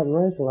justify it and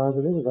rationalize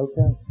it, it was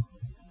okay.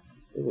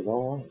 It was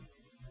all right.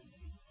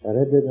 And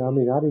I didn't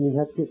even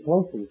have to get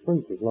close to the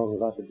truth as long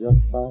as I could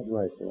justify it and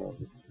rationalize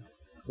it.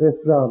 I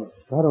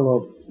don't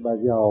know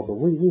about y'all,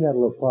 but we had a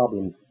little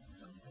problem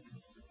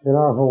in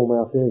our home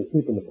out there in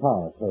keeping the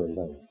power turned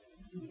on.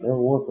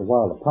 Every once in a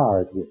while the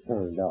power gets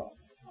turned off.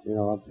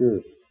 I'm sure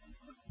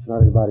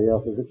not anybody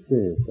else has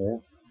experienced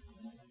that.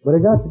 But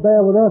it got so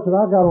bad with us that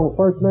I got on a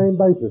first name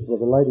basis with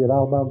a lady at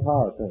Alabama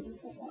Power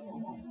Company.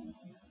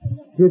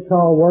 She'd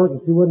call work and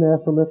she wouldn't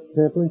ask for Mr.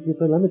 Temple, and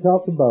she'd say, let me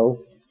talk to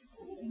Bo.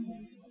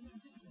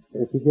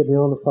 And she'd get me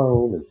on the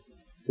phone and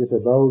she'd say,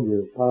 Bo,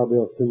 your power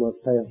bill's 2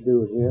 months past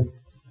due again.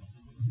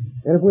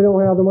 And if we don't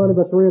have the money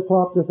by 3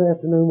 o'clock this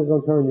afternoon, we're going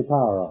to turn your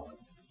power off.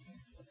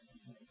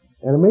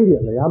 And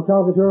immediately, I'm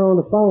talking to her on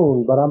the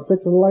phone, but I'm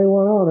fixing to lay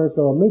one on her,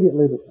 so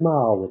immediately the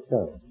smile would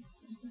come.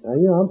 Now,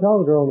 I'm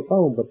talking to her on the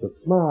phone, but the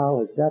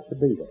smile has got to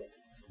be there.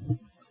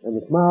 And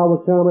the smile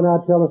would come and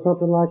I'd tell her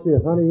something like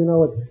this, honey,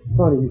 it's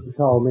funny you should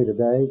call me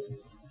today.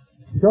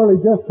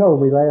 Shirley just told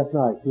me last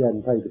night she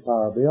hadn't paid the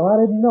power bill. I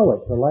didn't know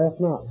it till last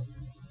night.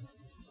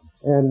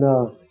 And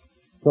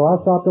so I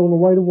stopped on the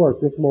way to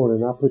work this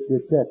morning and I put you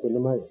a check in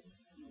the mail.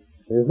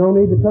 There's no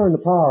need to turn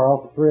the power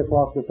off at 3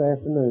 o'clock this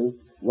afternoon.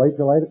 Wait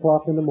till 8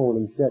 o'clock in the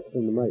morning, check's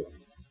in the mail.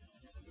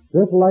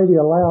 This lady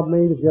allowed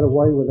me to get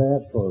away with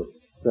that for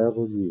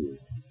several years.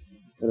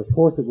 And of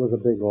course it was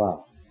a big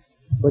lie.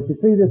 But you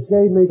see, this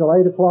gave me till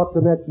 8 o'clock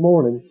the next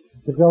morning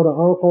to go to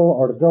uncle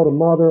or to go to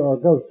mother or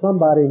go to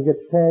somebody and get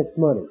cash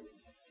money.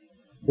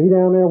 Be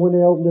down there when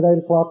they opened at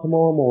 8 o'clock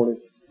tomorrow morning,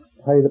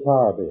 pay the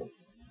power bill.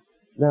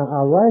 Now,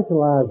 I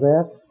rationalized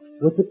that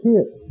with the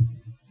kids.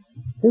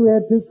 See, we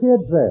had 2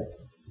 kids there.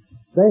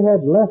 They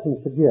had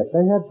lessons to get.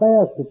 They had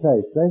baths to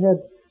take. They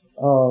had,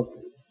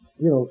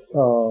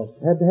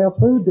 had to have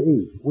food to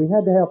eat. We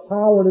had to have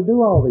power to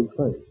do all these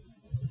things.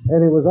 And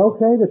it was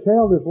okay to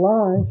tell this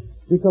lie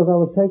because I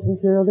was taking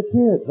care of the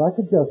kids. I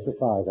could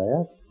justify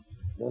that.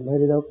 I made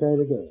it okay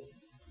to do it.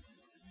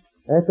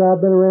 After I'd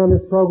been around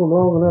this program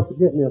long enough to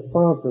get me a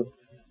sponsor,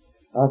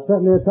 I was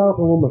sitting there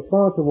talking with my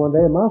sponsor one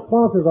day, and my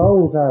sponsor's an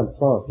old-time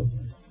sponsor.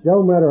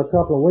 Joe met her a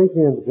couple of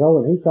weekends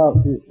ago, and he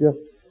thought she was just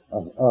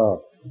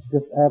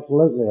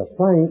absolutely a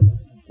saint,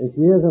 And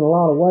she is in a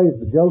lot of ways,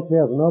 but Joe, she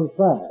has another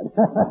side.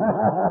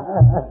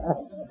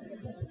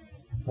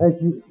 And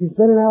she's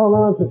been in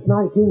Al-Anon since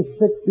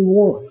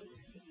 1961.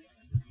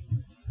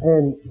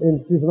 And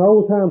she's an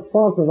old-time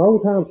sponsor, and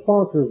old-time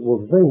sponsors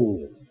were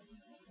Zing.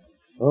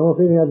 I don't know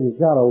if any of you've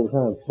got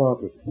old-time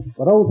sponsors,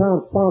 but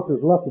old-time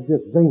sponsors left to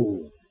just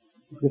Zing.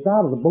 Just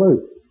out of the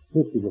blue,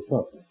 50 or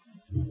something.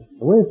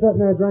 And we were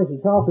sitting there drinking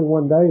coffee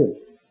one day,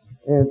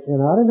 and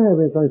I didn't have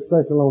anything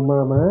special on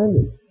my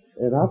mind,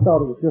 and I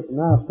thought it was just a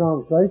nice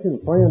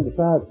conversation. A friend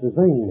decides to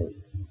Zing me.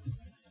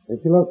 And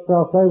she looked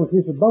across the table and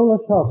she said, Bo,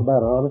 let's talk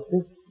about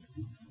honesty.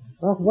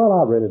 I said, well,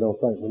 I really don't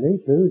think we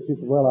need to. She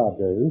said, well, I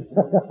do.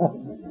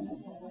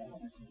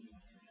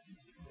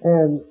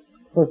 And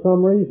for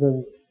some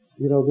reason,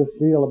 you know, this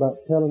deal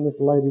about telling this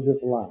lady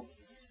this lie.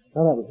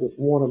 Now, that was just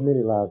one of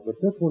many lies, but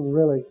this one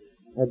really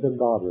had been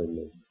bothering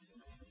me.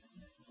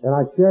 And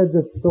I shared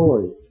this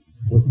story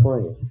with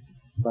Fran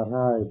about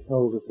how I had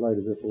told this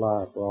lady this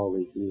lie for all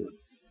these years.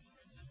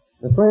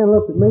 And Fran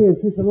looked at me and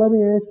she said, let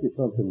me ask you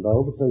something,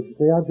 Bo, because you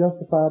see, I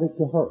justified it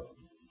to her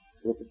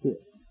with the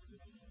kids.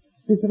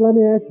 She said, let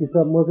me ask you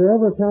something. Was there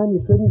ever a time you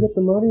couldn't get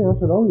the money? I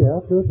said, oh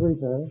yeah, 2 or 3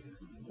 times.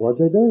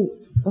 What'd they do?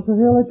 I said,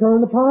 hell, they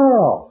turned the power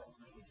off.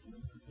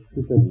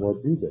 She said,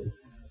 what'd you do?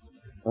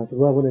 I said,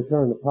 well, when they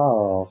turned the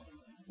power off,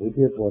 we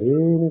did what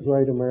any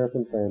great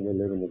American family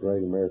living the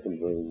great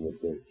American dream would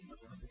do.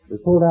 We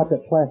pulled out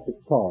that plastic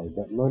card,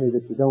 that money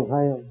that you don't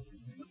have,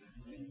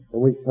 and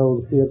we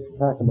told the kids to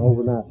pack them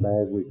overnight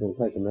bags. We were going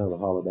to take them down to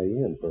the Holiday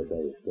Inn for a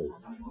day or 2.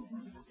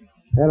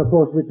 And of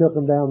course, we took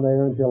them down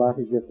there until I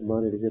could get the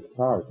money to get the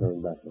power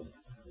turned back on.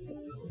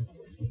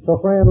 So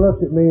Fran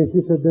looked at me and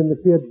she said, then the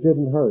kids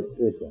didn't hurt,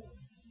 did they?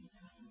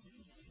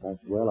 I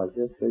said, well, I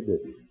guess they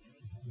didn't.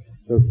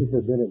 So she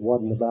said, then it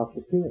wasn't about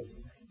the kids.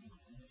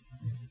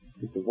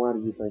 She said, why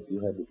do you think you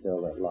had to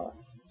tell that lie?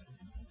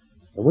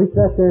 And we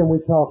sat there and we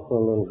talked for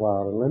a little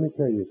while, and let me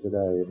tell you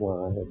today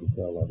why I had to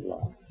tell that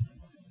lie.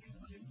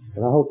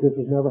 And I hope this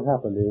has never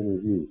happened to any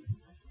of you.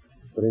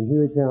 But in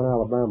Hueytown,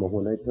 Alabama,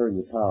 when they turn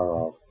your power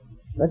off,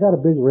 they got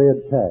a big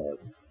red tag,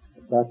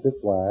 about this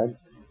wide,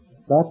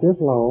 about this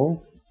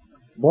long,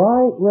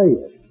 bright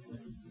red.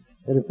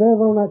 And it says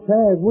on that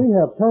tag, we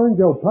have turned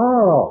your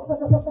power off.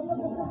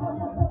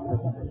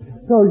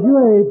 Because you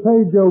ain't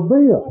paid your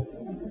bill.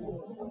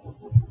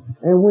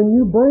 And when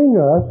you bring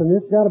us, and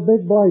it's got a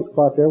big blank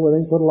spot there where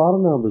they can put a lot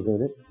of numbers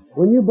in it,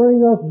 when you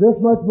bring us this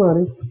much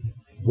money,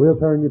 we'll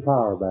turn your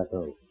power back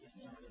on.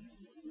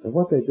 And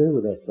what they do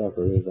with that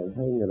sucker is they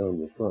hang it on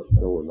your front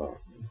doorknob.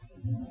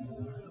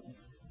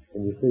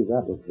 And you see,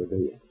 that was the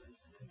deal.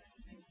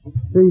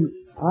 See,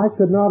 I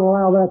could not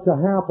allow that to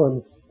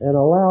happen and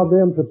allow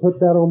them to put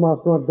that on my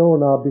front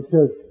doorknob,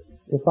 because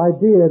if I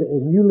did,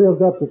 and you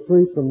lived up the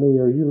street from me,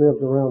 or you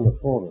lived around the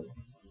corner,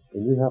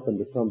 and you happened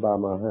to come by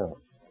my house,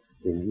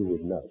 then you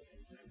would know.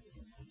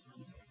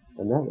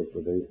 And that was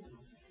the deal.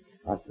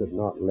 I could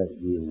not let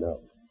you know.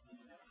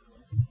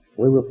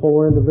 We were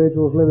 4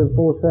 individuals living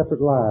 4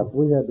 separate lives.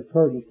 We had the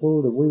curtain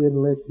pulled and we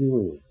didn't let you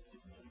in.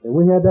 And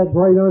we had that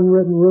great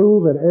unwritten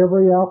rule that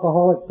every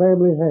alcoholic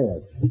family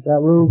has. That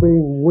rule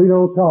being, we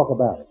don't talk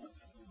about it.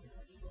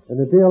 And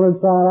the deal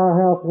inside our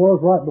house was,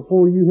 right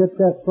before you hit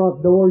that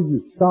front door,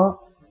 you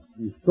stopped,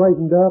 you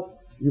straightened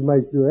up, you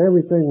made sure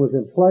everything was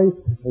in place,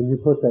 and you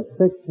put that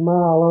thick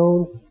smile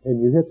on,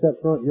 and you hit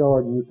that front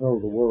yard and you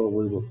told the world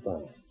we were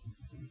fine.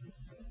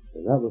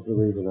 And that was the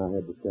reason I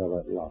had to tell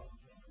that lie.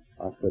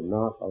 I could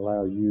not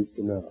allow you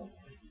to know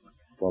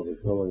what was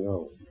going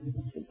on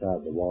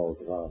inside the walls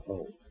of our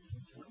home.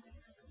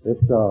 This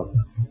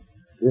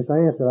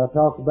aunt that I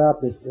talked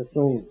about that's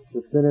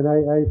been in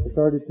AA for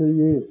 32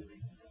 years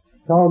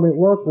called me at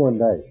work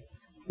one day.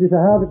 She said,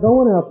 how's it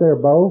going out there,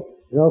 Bo?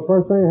 You know,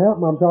 first thing that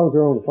happened, I'm talking to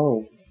her on the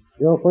phone.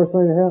 You know, first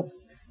thing that happened,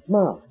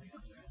 smile.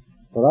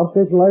 But I'm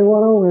fixing to lay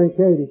one on, Aunt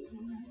Katie.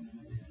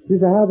 She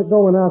said, how's it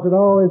going? I said,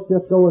 oh, it's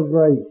just going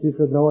great. She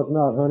said, no, it's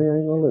not, honey.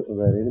 I ain't going to listen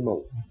to that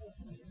anymore.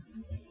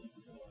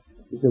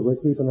 She said, we're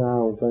keeping an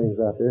eye on things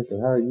out there. So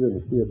how are you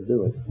and the kids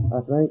doing?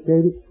 I said, Aunt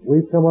Katie,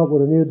 we've come up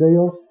with a new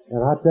deal,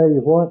 and I tell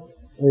you what,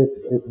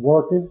 it's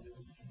working.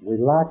 We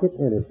like it,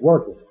 and it's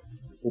working.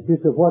 And she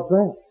said, what's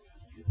that?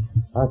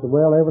 I said,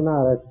 well, every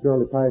night after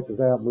Shirley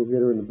passes out and we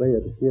get her in the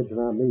bed, the kids and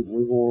I meet and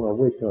we go on our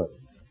witch hunt.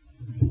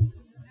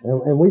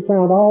 And we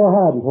found all her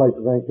hiding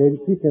places, Aunt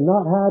Katie. She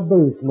cannot hide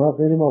booze from us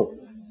anymore.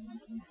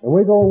 And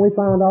we go and we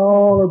find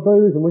all her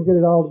booze and we get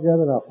it all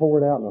together and I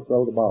pour it out and I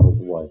throw the bottles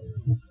away.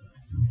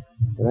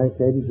 And Aunt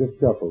Katie just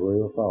chuckled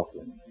real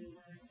softly.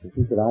 And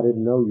she said, I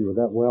didn't know you were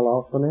that well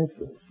off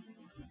financially.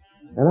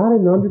 And I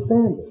didn't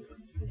understand it.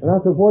 And I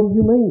said, what do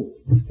you mean?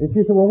 And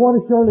she said, well, what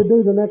did Shirley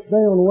do the next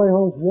day on the way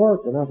home from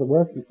work? And I said,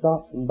 well, she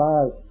stops and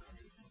buys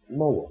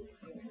more.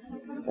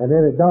 And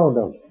then it dawned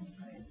on me.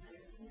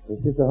 And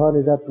she said,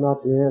 honey, that's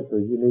not the answer.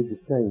 You need to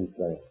change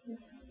that.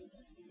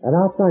 And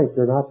I thanked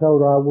her and I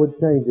told her I would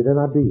change it, and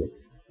I did.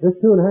 This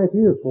 2.5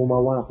 years before my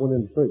wife went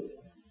in the street.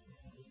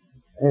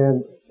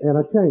 And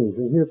I changed,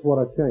 and here's what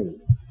I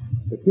changed.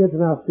 The kids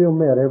and I still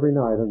met every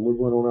night, and we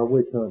went on our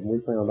witch hunt, and we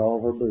found all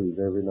her booze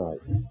every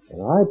night. And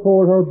I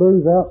poured her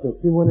booze out till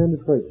she went into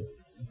treatment.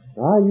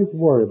 Now, I used to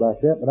worry about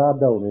that, but I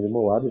don't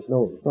anymore. I just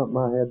know it was something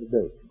I had to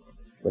do.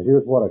 But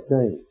here's what I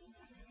changed.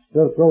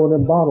 Instead of throwing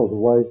them bottles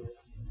away,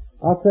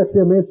 I set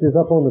them empties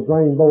up on the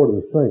drain board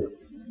of the sink.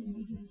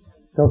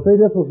 So see,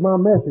 this was my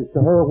message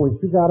to her when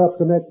she got up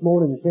the next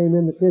morning and came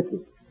in the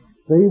kitchen.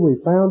 See, we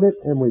found it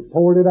and we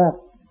poured it out.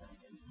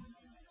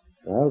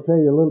 Now, I'll tell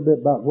you a little bit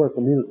about where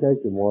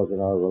communication was in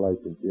our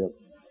relationship.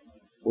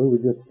 We were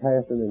just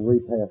passing and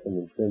repassing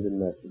and sending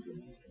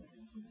messages.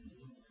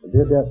 I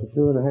did that for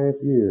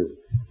 2.5 years.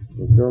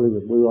 And Shirley,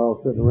 we were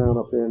all sitting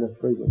around up there in that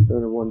treatment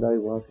center one day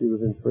while she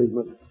was in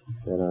treatment,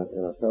 and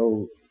I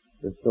told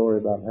the story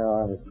about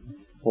how I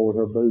poured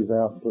her booze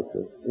out and put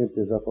the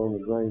empties up on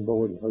the drain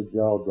board, and her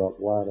jaw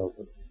dropped wide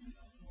open.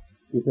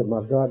 She said,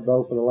 "My God,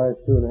 Bo, for the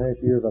last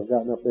 2.5 years, I've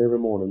gotten up there every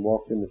morning,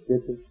 walked in the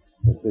kitchen,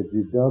 and said,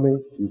 'You dummy,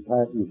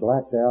 you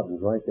blacked out and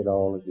drank it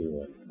all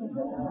again.'"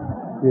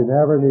 She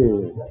never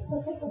knew.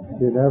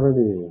 She never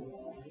knew.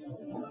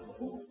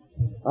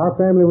 Our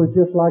family was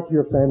just like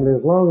your family.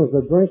 As long as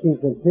the drinking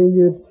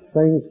continued,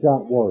 things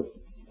got worse.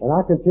 And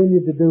I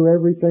continued to do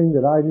everything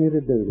that I knew to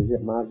do to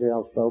get my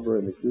gal sober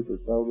and to keep her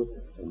sober,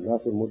 and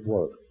nothing would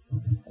work.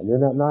 And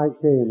then that night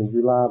came in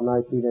July of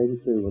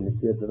 1982 when the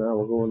kids and I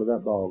were going to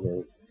that ball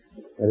game.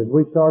 And as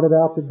we started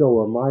out the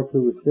door, Mike,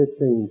 who was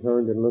 15,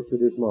 turned and looked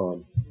at his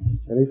mom.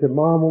 And he said,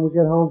 "Mom, when we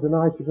get home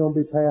tonight, you're going to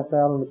be passed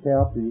out on the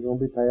couch or you're going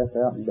to be passed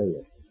out in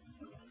bed."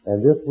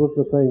 And this was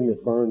the thing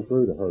that burned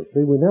through to her.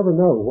 See, we never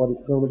know what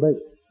it's going to be.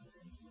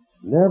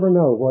 Never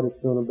know what it's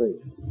going to be.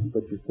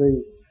 But you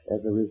see,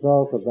 as a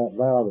result of that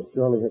vow that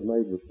Shirley had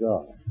made with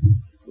God,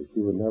 that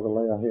she would never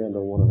lay a hand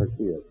on one of her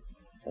kids.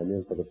 And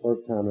then for the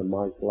first time in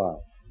Mike's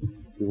life,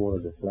 she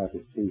wanted to slap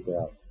his teeth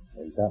out.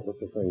 And that was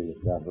the thing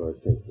that got her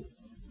attention.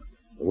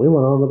 And we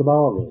went on to the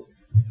ball game.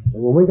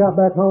 And when we got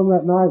back home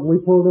that night and we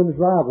pulled in the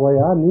driveway,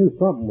 I knew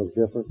something was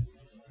different.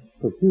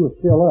 Because she was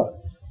still up.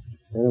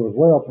 And it was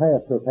well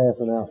past her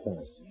passing out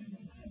time.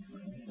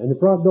 And the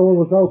front door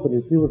was open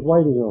and she was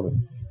waiting on us.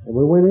 And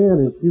we went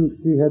in and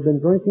she had been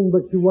drinking,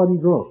 but she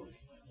wasn't drunk.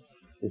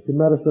 And she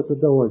met us at the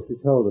door and she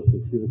told us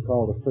that she was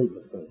called a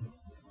treatment center.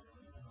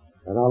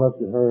 And I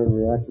looked at her and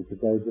reacted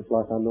today just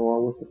like I know I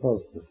was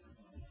supposed to.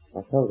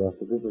 I told her, I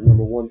said, "This is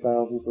number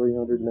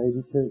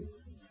 1,382.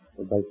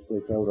 And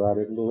basically told her I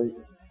didn't believe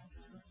it.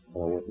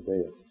 And I went to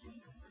bed.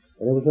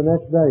 And it was the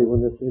next day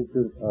when this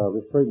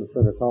treatment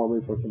center called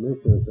me for some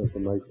insurance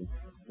information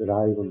that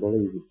I even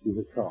believed that she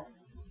was called.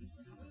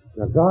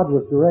 Now, God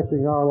was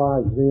directing our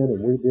lives then,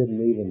 and we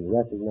didn't even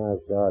recognize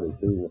God as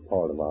being a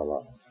part of our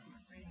lives.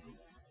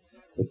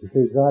 But you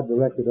see, God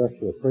directed us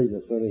to a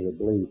treatment center that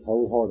believes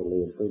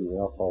wholeheartedly in treating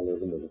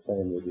alcoholism as a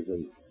family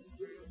disease.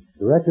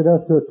 Directed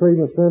us to a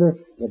treatment center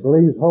that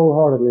believes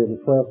wholeheartedly in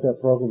the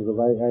 12-step programs of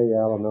AA,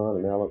 Al-Anon,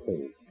 and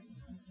Al-Anon.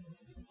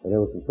 And there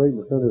were some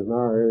treatment centers in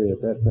our area at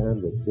that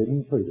time that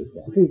didn't treat us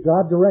that. See,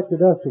 God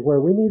directed us to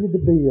where we needed to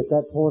be at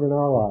that point in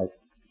our life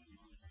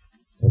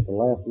at the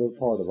last little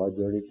part of our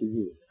journey to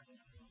you.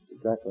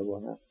 Exactly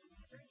what happened.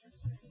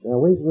 Now,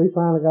 we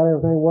finally got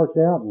everything worked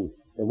out,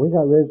 and we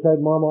got ready to take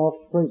Mama off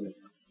the treatment.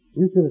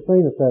 You should have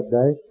seen us that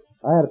day.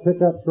 I had a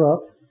pickup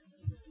truck.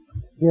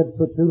 Kids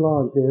put 2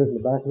 lawn chairs in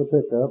the back of the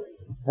pickup,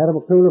 had them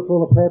a cooler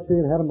full of Pepsi,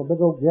 and had them a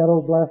big old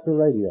ghetto blaster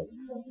radio.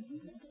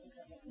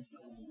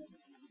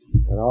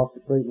 And off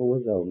the treatment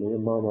we go, me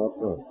and Mama up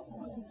front.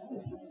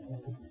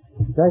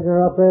 Taking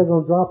her up there,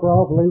 going to drop her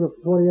off, leave her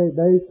for 28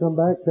 days, come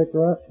back, pick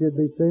her up, she'd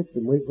be fixed,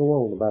 and we'd go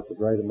on about the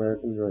great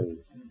American dream.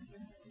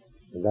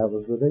 And that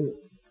was the deal.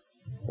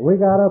 And we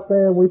got up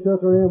there, and we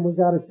took her in, we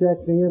got her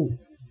checked in.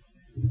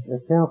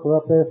 This counselor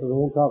up there says, "I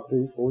won't talk to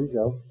you before you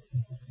go."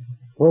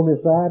 Pulled me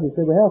aside, and he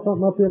said, "We have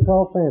something up here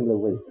called Family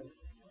Week."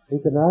 He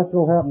said, "Now, it's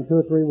going to happen 2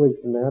 or 3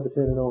 weeks from now,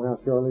 depending on how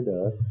Shirley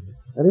does."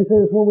 And he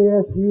said, "It's when we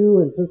ask you,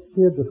 and since the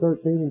kids are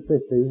 13 and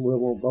 15, we'll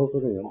want both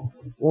of them.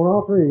 Want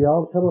all 3 of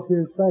y'all to come up here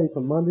and stay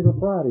from Monday to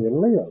Friday and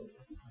live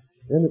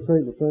in the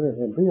treatment center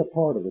and be a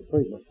part of the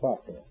treatment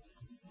process."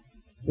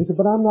 He said,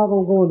 "But I'm not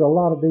going to go into a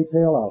lot of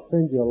detail. I'll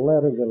send you a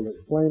letter that'll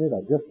explain it.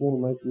 I just want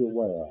to make you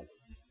aware of it."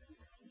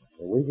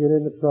 And we get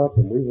in the truck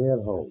and we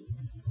head home.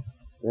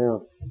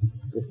 Now,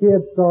 the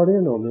kids start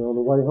in on me on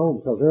the way home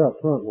because they're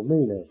up front with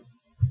me now.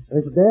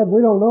 They said, "Dad,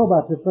 we don't know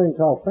about this thing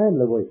called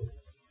Family Week."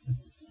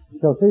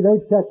 So, see, they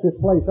checked this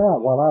place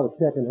out while I was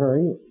checking her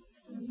in.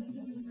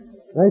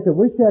 They said,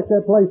 "We checked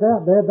that place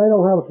out, Dad. They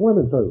don't have a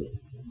swimming pool."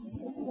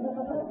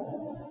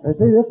 And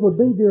see, this would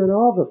be during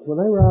August when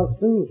they were out of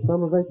school,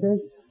 summer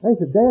vacation. They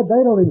said, "Dad,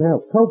 they don't even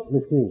have Coke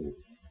machines.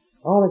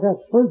 All they got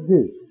is fruit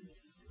juice.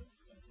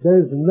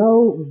 There's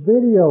no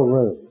video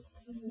room."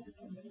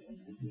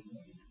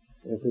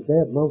 I said,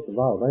 "Dad, most of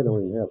all, they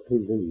don't even have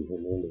TVs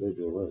in the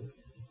individual rooms.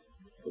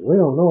 We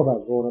don't know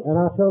about going up." And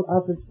I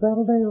said,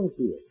 "Settle down,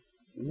 kid.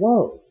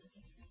 Whoa.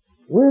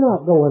 We're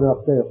not going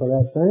up there for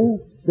that thing.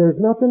 There's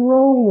nothing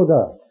wrong with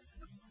us."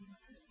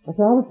 I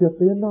said, "I was just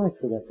being nice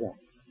to that guy.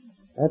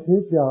 That's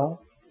his job.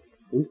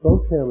 He's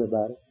supposed to tell me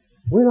about it.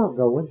 We're not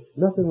going.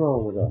 Nothing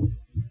wrong with us."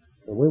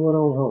 And we went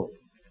on home.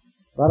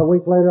 About a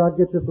week later,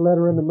 I'd get this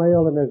letter in the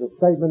mail, and there's a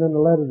statement in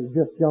the letter that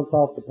just jumped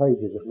off the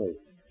pages at me.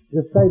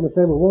 This statement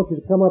said, we want you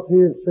to come up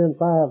here and spend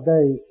 5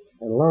 days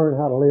and learn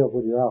how to live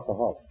with your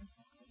alcoholic.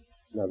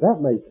 Now that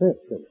made sense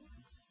to me.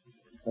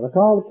 And I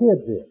called the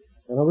kids in,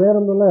 and I read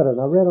them the letter, and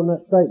I read them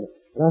that statement.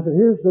 And I said,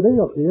 here's the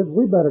deal, kids,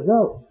 we better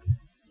go.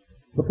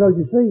 Because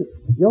you see,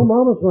 your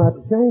mama's going to have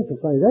to change some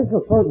things. There's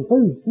some certain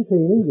foods she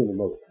can't eat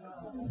anymore.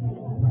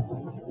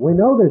 We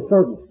know there's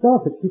certain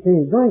stuff that she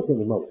can't drink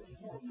anymore.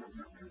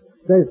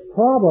 There's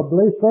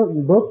probably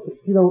certain books that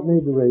she don't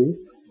need to read.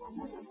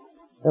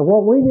 And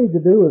what we need to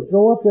do is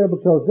go up there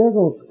because they're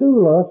going to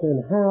school us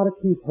in how to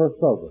keep her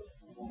sober.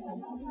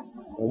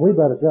 And we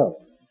better go.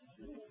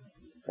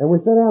 And we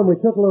sat down and we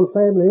took a little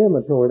family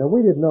inventory. Now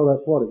we didn't know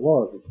that's what it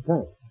was at the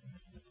time.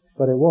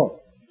 But it was.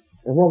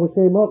 And what we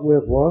came up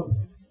with was,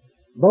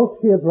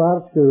 both kids were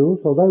out of school,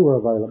 so they were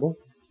available.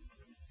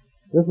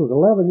 This was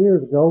 11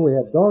 years ago. We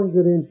had darn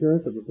good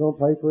insurance that was going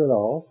to pay for it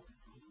all.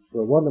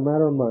 So it wasn't a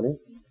matter of money.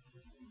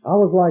 I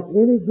was like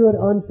any good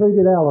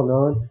untreated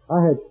Al-Anon.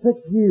 I had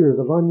 6 years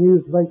of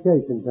unused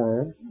vacation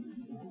time.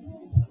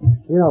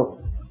 You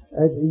know,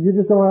 you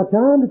just don't have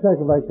time to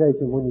take a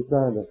vacation when you're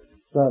trying to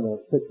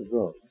fix a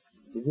drunk.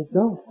 You just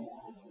don't.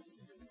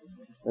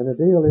 And the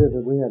deal is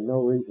that we had no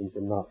reason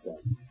to knock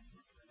that.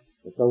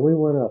 And so we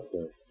went up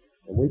there,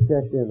 and we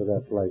checked into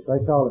that place.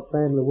 They call it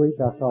Family Week.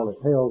 I call it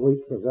Hell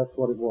Week because that's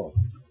what it was.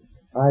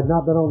 I had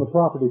not been on the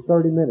property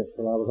 30 minutes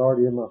till I was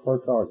already in my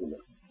first argument.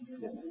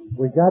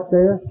 We got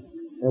there,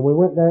 and we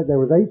went there.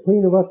 There was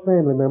 18 of us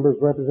family members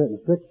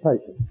representing 6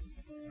 patients.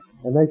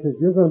 And they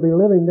said, you're going to be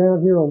living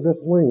down here on this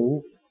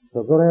wing,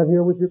 so go down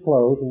here with your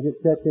clothes and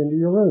get checked into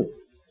your room.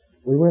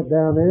 We went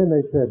down there, and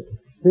they said,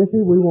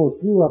 Sissy, we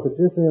want you up at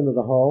this end of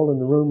the hall in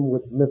the room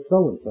with Miss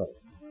So-and-so.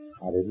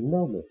 I didn't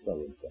know Miss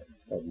So-and-so.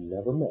 I'd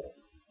never met her.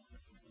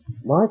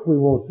 Mike, we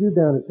want you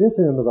down at this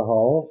end of the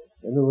hall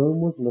in the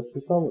room with Mr.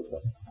 So-and-so.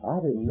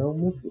 I didn't know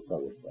Mr.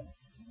 So-and-so.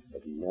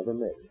 I'd never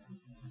met him.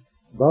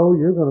 Bo,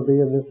 you're going to be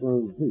in this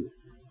room too.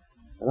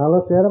 And I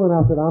looked at him and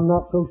I said, I'm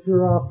not so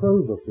sure I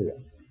approve of this.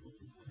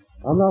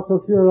 I'm not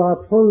so sure I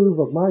approve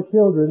of my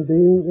children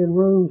being in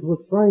rooms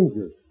with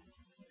strangers.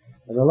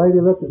 And the lady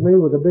looked at me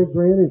with a big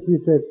grin and she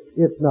said,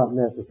 it's not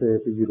necessary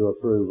for you to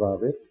approve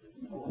of it.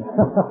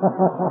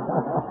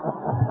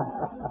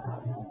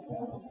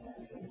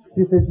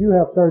 She said, you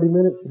have 30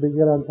 minutes to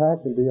get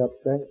unpacked and be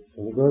upstairs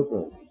in the group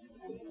room.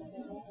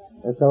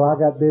 And so I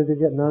got busy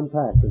getting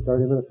unpacked. And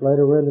 30 minutes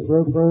later, we're in the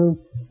group room.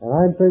 And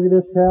I didn't figure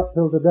this out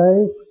till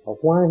today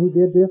of why he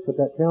did this, but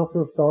that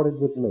counselor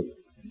started with me.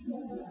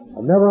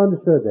 I've never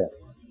understood that.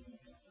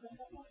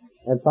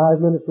 And 5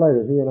 minutes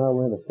later, he and I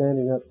were in a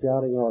standing up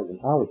shouting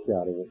argument. I was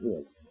shouting at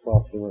him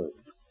across the room.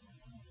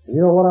 And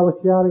you know what I was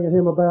shouting at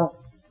him about?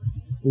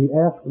 He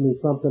asked me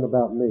something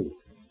about me.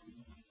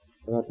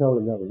 And I told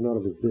him that was none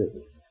of his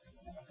business.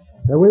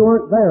 That we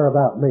weren't there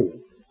about me.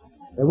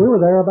 That we were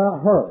there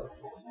about her.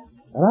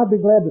 And I'd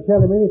be glad to tell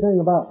him anything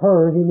about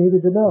her he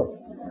needed to know.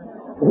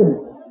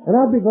 And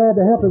I'd be glad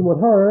to help him with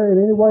her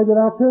in any way that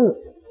I could.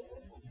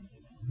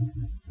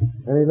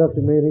 And he looked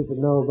at me and he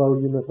said, no,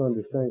 Bo, you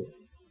misunderstand.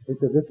 He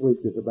said, this week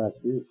is about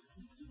you.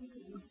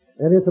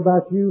 And it's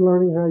about you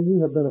learning how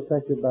you have been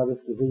affected by this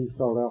disease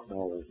called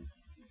alcoholism.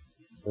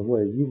 And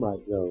where you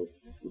might go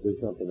to do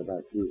something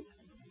about you.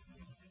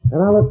 And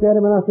I looked at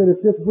him and I said,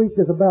 if this week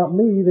is about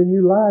me, then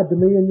you lied to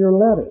me in your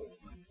letter.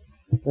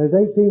 There's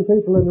 18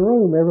 people in the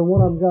room. Every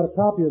one of them got a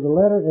copy of the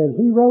letter, and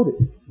he wrote it.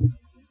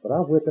 But I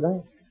whip it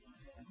out,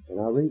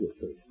 and I read it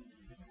to him.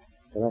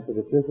 And I said,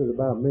 if this is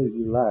about me,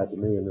 you lied to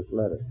me in this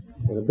letter.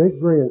 And a big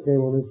grin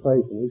came on his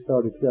face, and he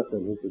started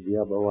chuckling. He said,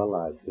 yeah, Bo, I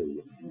lied to you.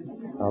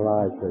 I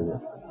lied to you.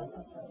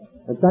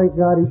 And thank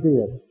God he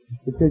did.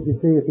 Because you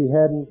see, if he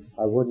hadn't,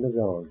 I wouldn't have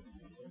gone.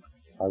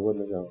 I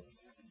wouldn't have gone.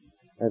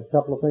 And a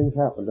couple of things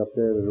happened up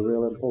there that are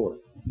real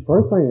important.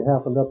 First thing that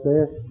happened up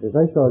there is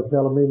they started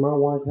telling me my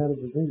wife had a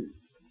disease.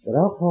 That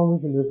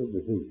alcoholism is a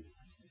disease.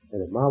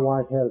 And if my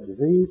wife had a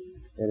disease,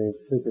 and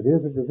since it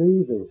is a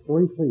disease, there were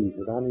 3 C's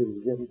that I needed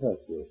to get in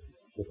touch with.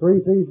 The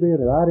 3 C's being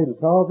that I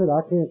didn't cause it,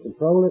 I can't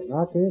control it, and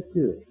I can't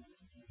cure it.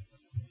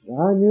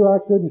 Now, I knew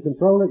I couldn't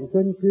control it and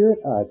couldn't cure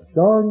it. I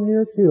darn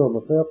near killed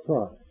myself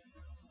trying.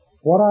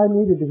 What I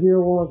needed to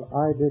hear was,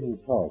 I didn't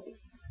cause it.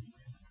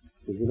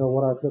 Did you know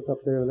what I took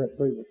up there in that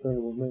treatment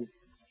center with me?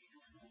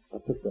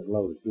 I took that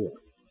load of guilt.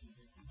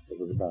 It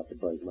was about to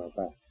break my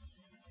back.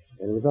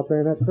 And it was up there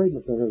in that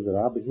treatment center that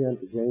I began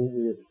to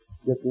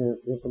get the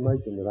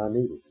information that I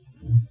needed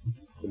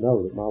to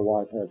know that my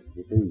wife has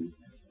the disease.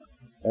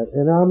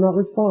 And I'm not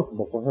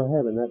responsible for her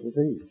having that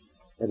disease.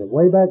 And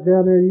way back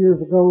down there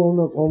years ago on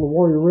the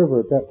Warrior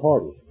River at that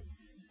party,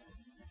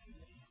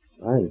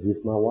 I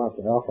introduced my wife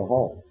to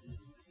alcohol,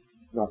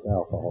 not to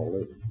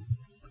alcoholism.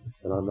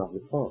 And I'm not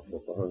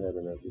responsible for her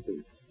having that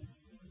disease.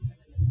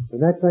 The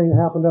next thing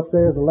that happened up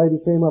there, the lady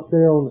came up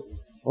there on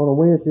a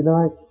Wednesday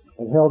night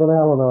and held an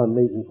Al-Anon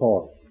meeting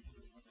for us.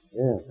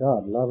 Yeah,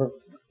 God love her.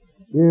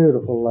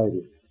 Beautiful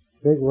lady.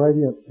 Big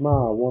radiant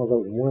smile, one of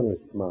those winter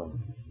smiles.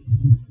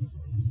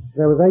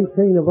 there was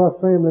 18 of us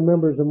family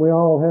members and we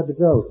all had to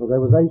go. So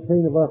there was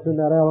 18 of us in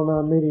that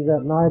Al-Anon meeting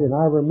that night, and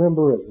I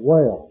remember it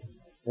well.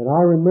 And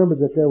I remember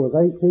that there was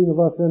 18 of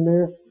us in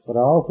there, but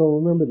I also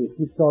remember that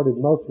she started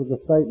most of the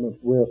statements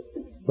with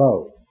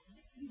Bo.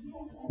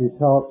 She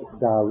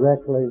talked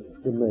directly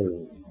to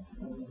me.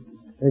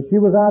 And she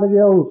was out of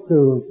the old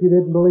school, and she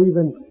didn't believe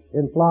in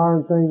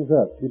flying things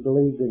up. She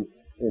believed in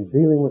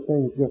dealing with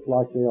things just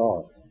like they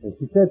are. And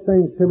she said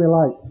things to me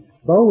like,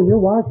 Bo, when your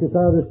wife gets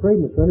out of this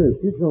treatment center,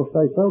 if she's going to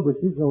stay sober,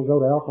 she's going to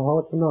go to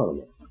Alcoholics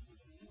Anonymous.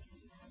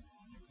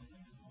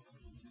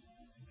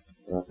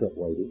 And I kept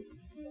waiting.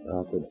 And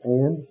I said,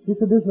 and? She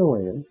said, there's no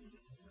and.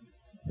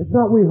 It's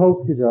not we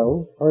hope you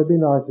go, or it'd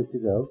be nice if you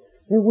go.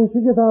 And when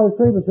she gets out of the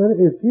treatment center,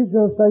 if she's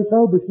going to stay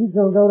sober, she's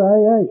going to go to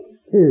AA.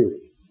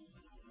 Period.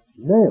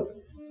 Now,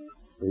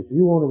 if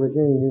you want to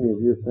regain any of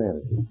your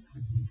sanity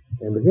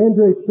and begin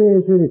to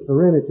experience any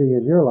serenity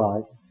in your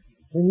life,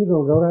 then you're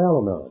going to go to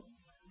Al-Anon.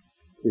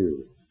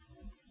 Period.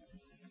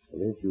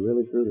 And then she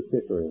really threw the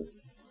kicker in.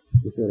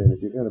 She said, and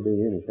if you're going to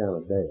be any kind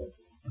of dad,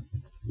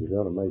 you're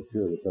going to make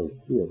sure that those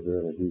kids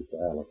are introduced to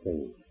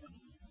Alateen.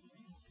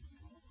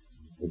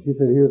 And she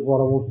said, here's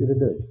what I want you to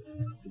do.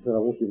 She said,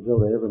 I want you to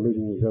go to every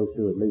meeting you go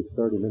to at least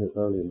 30 minutes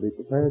early and be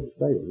prepared to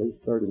stay at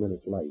least 30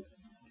 minutes late.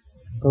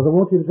 Because I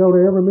want you to go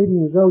to every meeting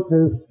you go to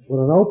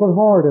with an open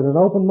heart and an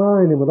open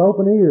mind and with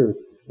open ears,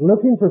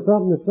 looking for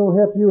something that's going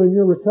to help you in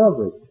your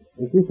recovery.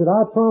 And she said,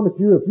 I promise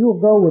you, if you'll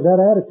go with that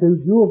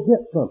attitude, you'll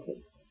get something.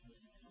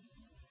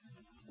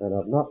 And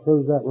I've not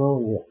proved that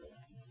wrong yet.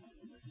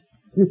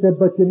 She said,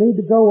 but you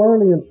need to go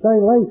early and stay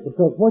late,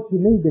 because what you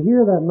need to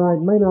hear that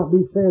night may not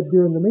be said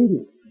during the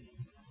meeting.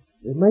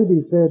 It may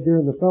be said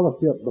during the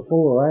fellowship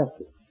before or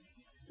after.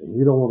 And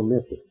you don't want to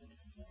miss it.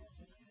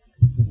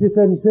 She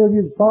said, until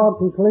you fog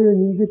can clear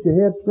and you get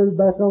your head screwed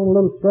back on a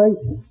little straight,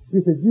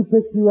 she said, you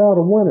picked you out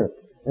a winner.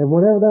 And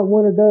whenever that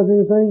winner does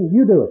anything,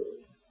 you do it.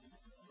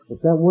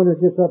 If that winner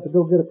gets up to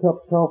go get a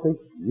cup of coffee,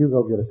 you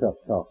go get a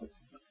cup of coffee.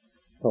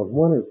 Because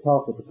winners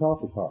talk at the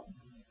coffee pot.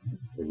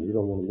 And you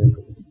don't want to miss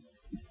it.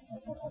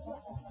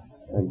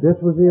 And this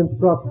was the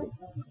instruction.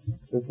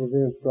 This was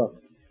the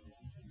instruction.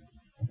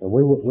 And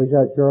we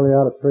got Shirley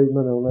out of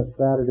treatment on that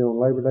Saturday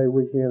on Labor Day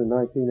weekend in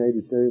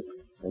 1982.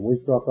 And we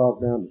struck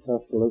off down to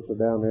Tuscaloosa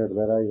down there to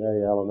that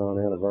AA Al-Anon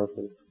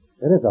anniversary.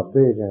 And it's a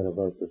big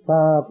anniversary.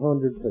 500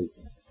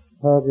 people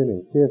hugging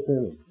and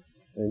kissing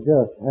and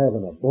just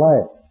having a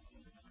blast.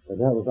 And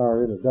that was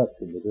our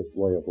introduction to this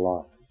way of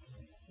life.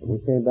 And we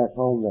came back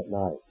home that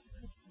night.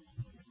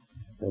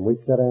 And we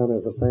sat down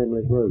as a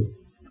family group.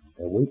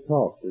 And we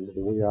talked into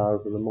the wee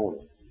hours of the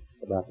morning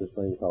about this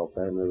thing called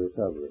family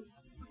recovery.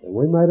 And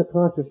we made a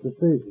conscious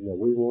decision that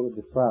we wanted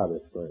to try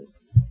this thing.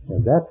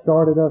 And that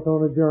started us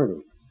on a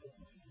journey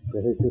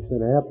that has just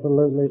been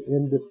absolutely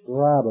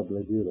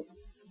indescribably beautiful.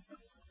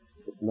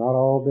 It's not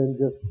all been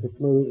just a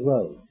smooth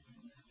road.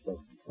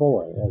 But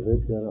boy, has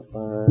it been a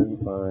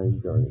fine, fine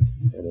journey.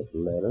 And it's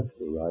led us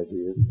to right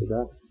here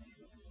today.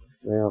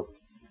 Now,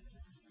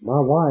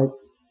 my wife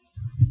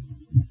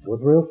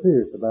was real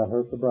serious about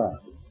her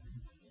sobriety.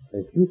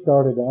 And she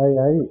started the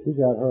AA, and she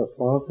got her a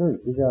sponsor, and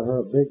she got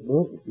her a big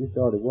book, and she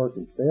started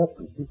working steps,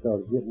 and she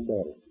started getting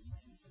better.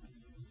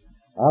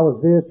 I was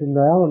visiting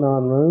the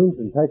Al-Anon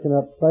rooms and taking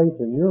up space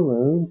in your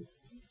rooms,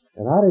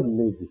 and I didn't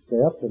need your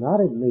steps, and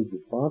I didn't need your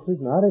sponsors,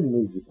 and I didn't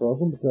need your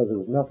program because there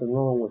was nothing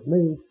wrong with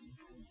me.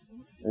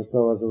 And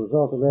so as a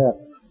result of that,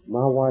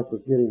 my wife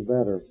was getting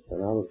better,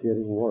 and I was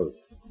getting worse.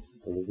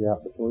 And the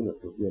gap between us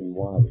was getting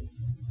wider.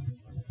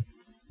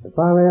 And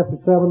finally, after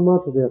 7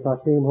 months of this, I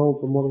came home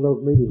from one of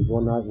those meetings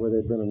one night where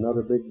there'd been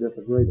another big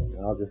disagreement.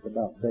 And I'll just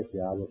about bet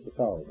you I was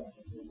sorry about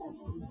it.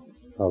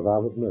 Because I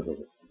was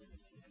miserable.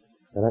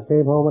 And I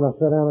came home and I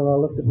sat down and I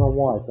looked at my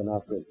wife and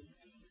I said,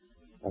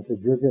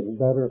 you're getting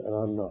better and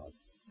I'm not.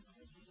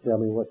 Tell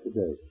me what to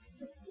do.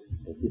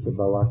 And she said,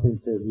 Bo, I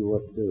can't tell you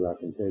what to do. I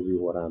can tell you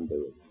what I'm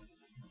doing.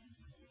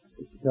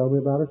 And she told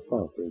me about her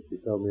sponsor. And she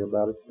told me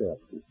about her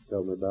steps. And she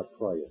told me about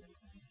praying.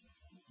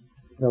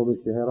 She told me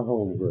she had a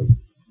home group.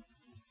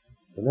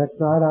 The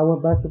next night I went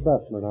back to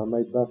Busman. I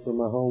made Busman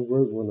my home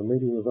group. When the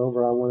meeting was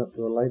over, I went up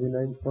to a lady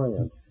named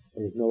Fran.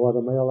 There's no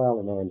other male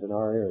Al-Anons in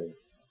our area.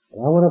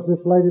 And I went up to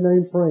this lady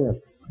named Fran.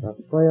 I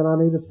said, Fran, I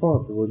need a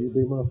sponsor. Will you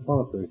be my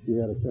sponsor? And she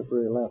had a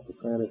temporary lapse of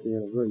sanity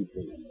and agreed to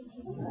it.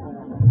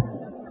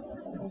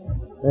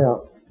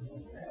 Now,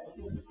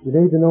 you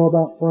need to know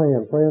about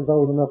Fran. Fran's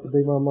old enough to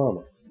be my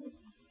mama.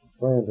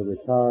 Fran's a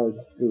retired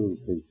school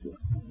teacher.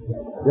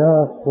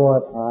 Just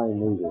what I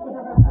needed.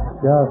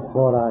 Just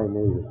what I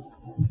needed.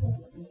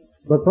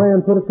 But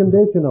Fran put a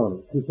condition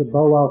on it. She said,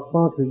 Bo, I'll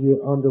sponsor you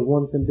under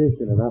one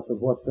condition. And I said,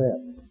 what's that?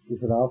 She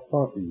said, I'll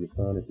sponsor you,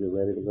 son, if you're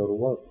ready to go to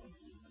work.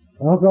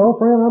 And I said, oh,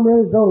 Fran, I'm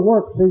ready to go to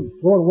work. See,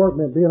 going to work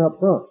meant being up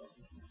front,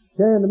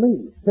 chairing the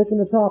meeting, picking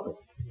the topic,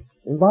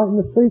 inviting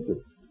the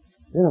speakers.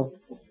 You know,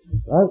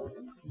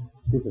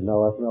 she said,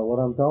 no, that's not what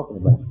I'm talking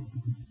about.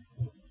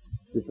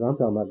 She said, I'm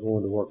talking about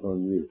going to work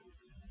on you.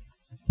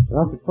 And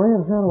I said,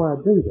 Fran, how do I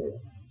do that?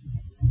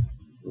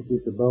 And she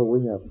said, Bo,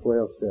 we have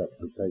 12 steps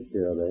to take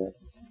care of that.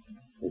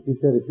 And she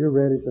said, if you're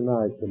ready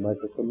tonight to make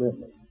a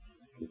commitment,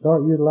 to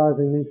start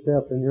utilizing these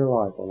steps in your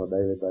life on a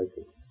daily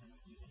basis,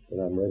 then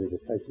I'm ready to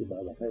take you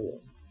by the hand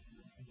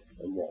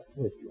and walk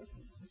with you.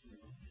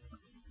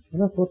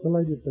 And that's what the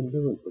lady's been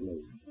doing for me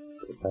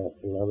for the past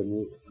 11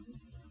 years.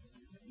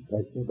 She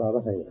takes me by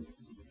the hand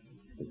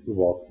and she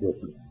walks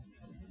with me.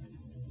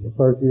 The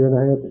first year and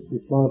a half that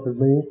she sponsored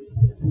me,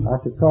 I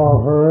could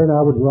call her and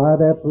I would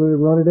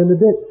absolutely run it in the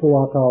ditch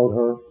before I called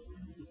her.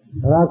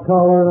 And I'd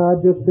call her and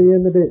I'd just be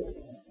in the ditch.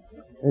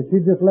 And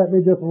she'd just let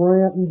me just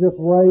rant and just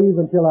rave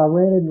until I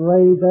ranted and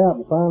raved out.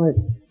 And finally,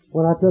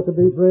 when I took a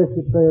deep breath,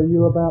 she'd say, are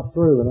you about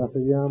through? And I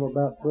said, yeah, I'm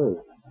about through.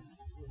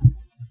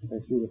 And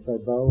she would say,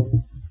 Bo,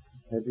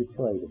 have you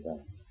prayed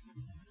about it?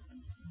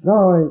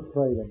 No, I ain't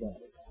prayed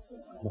about it.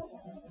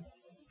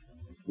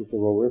 She said,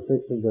 well, we're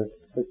fixing to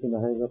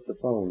hang up the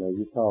phone. Now,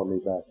 you call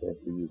me back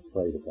after you've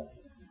prayed about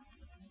it.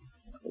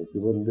 And she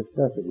wouldn't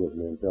discuss it with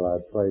me until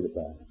I'd prayed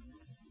about it.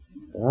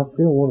 And I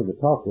still wanted to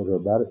talk with her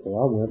about it, so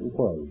I went and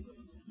prayed.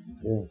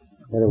 Yeah.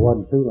 And it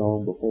wasn't too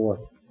long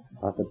before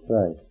I could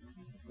say,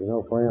 you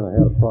know, Fran, I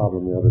had a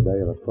problem the other day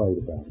and I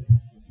prayed about it.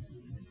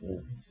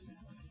 Yeah.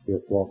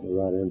 Just walked me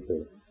right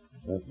into it.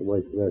 That's the way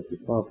she does. She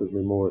sponsors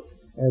me more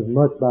as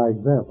much by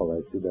example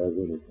as she does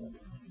anything.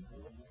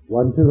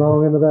 Wasn't too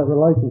long into that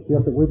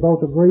relationship that we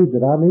both agreed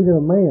that I needed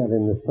a man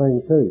in this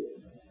thing too.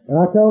 And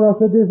I told her, I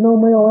said, there's no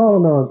male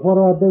Al-Anons. What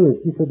do I do? And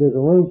she said, there's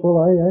a room full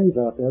of AAs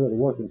out there that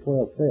are working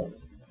 12 steps.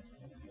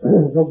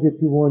 Go get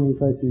you one you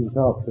think you can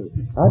talk to.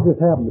 I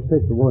just happened to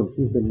pick the one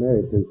she's been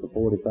married to for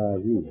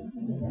 45 years.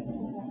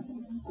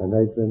 And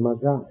they've been my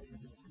guys.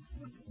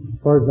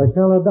 First, they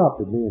kind of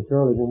adopted me and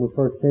Shirley when we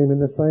first came in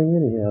this thing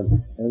anyhow.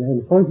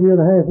 And the first year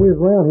and a half we was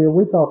around here,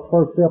 we thought the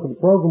first step of the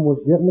program was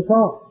getting the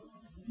car.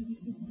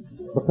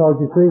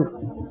 Because, you see,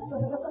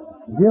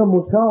 Jim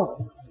would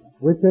call.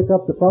 We'd pick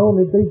up the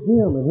phone, it'd be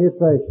Jim, and he'd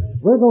say,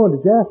 we're going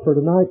to Jasper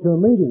tonight to a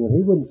meeting. And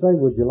he wouldn't say,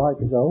 would you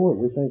like to go, or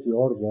we think you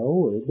ought to go,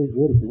 or it'd be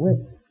good if you went.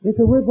 He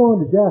said, we're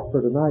going to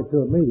Jasper tonight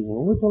to a meeting.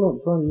 When we pull up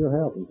in front of your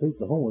house and beat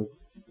the horn,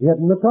 get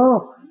in the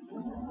car.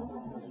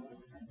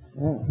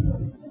 Yeah.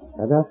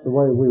 And that's the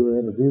way we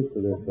were introduced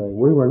to this thing.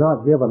 We were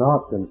not given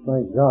options.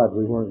 Thank God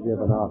we weren't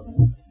given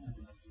options.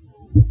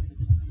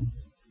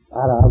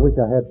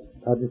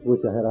 I just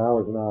wish I had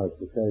hours and hours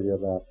to tell you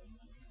about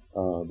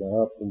the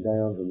ups and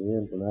downs and the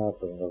ins and outs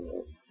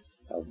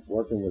of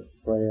working with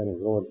Fran and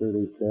going through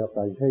these steps.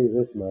 I can tell you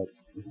this much.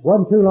 It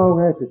wasn't too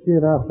long after she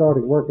and I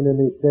started working in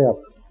these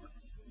steps,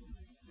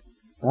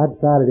 I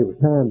decided it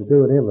was time to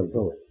do an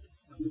inventory.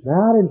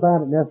 Now, I didn't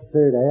find it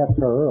necessary to ask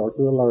her or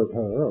to alert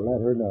her or let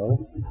her know.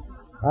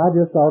 I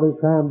just thought it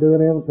was time to do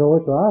an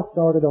inventory, so I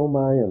started on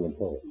my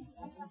inventory.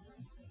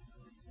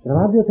 And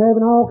I'm just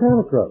having all kind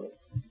of trouble.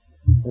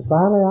 And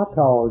finally I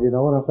called, and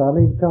I said, I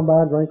need to come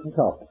by and drink some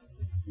coffee.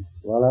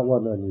 Well, that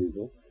wasn't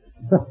unusual.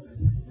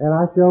 And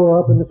I show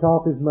up and the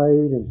coffee's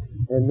made,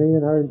 and me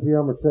and her and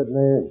Jim are sitting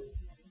there,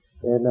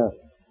 and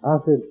I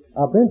said,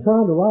 I've been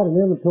trying to write an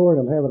inventory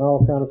and I'm having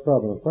all kind of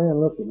trouble. And Fran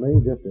looked at me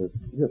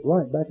just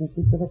right back and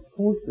she said, of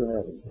course you're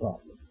having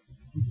problems.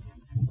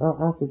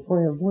 I said,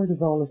 Fran, where does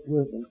all this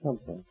wisdom come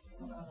from?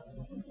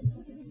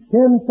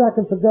 10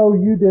 seconds ago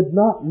you did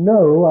not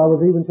know I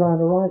was even trying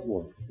to write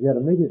one. Yet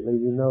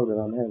immediately you know that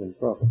I'm having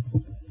trouble.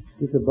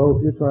 She said, Bo,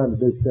 if you're trying to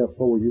do step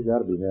 4, you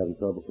got to be having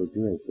trouble because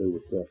you ain't through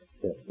with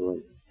step 3.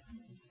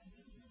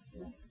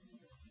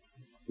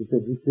 She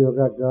said, you still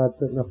got God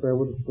sitting up there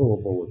with the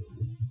scoreboard.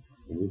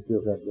 And you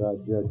still got God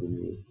judging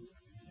you.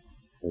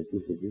 And she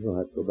said, you're going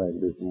to have to go back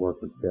and do some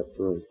work with step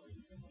 3.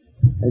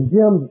 And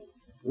Jim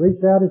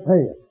reached out his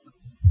hand.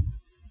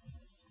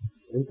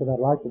 He said,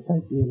 I'd like to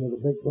take you into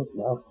the big book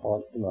of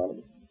Alcoholics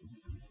Anonymous.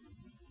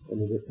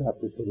 And he just tapped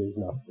it to his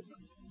nostril.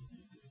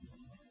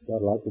 So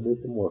I'd like to do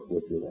some work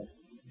with you there.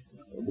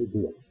 And we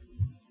did.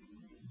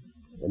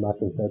 And my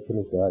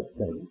conception of God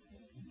changed.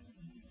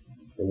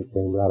 And it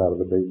came right out of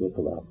the big book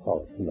of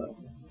Alcoholics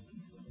Anonymous.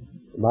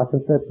 My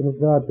conception of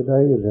God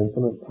today is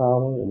infinite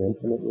power and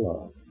infinite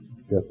love,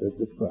 just as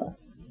described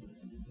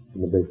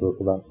in the big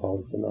book of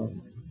Alcoholics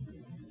Anonymous.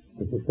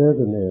 It says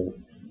in there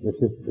that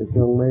this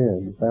young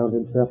man found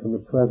himself in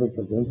the presence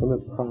of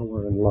infinite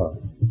power and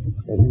love,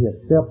 and he had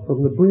stepped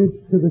from the bridge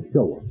to the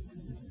shore,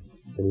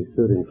 and he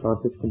stood in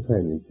conscious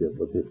companionship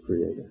with his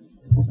Creator.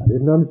 I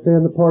didn't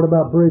understand the part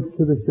about bridge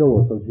to the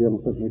shore, so Jim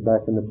took me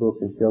back in the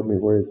book and showed me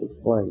where it's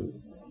explained.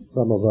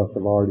 Some of us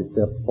have already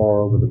stepped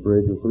far over the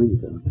bridge of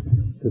reason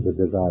to the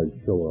desired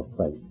shore of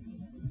faith.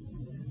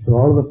 So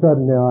all of a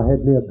sudden now I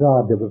had me a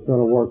God that was going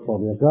to work for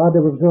me, a God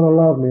that was going to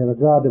love me, and a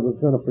God that was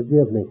going to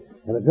forgive me,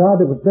 and a God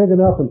that was big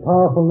enough and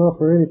powerful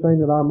enough for anything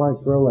that I might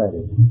throw at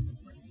him.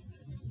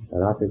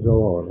 And I could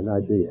go on, and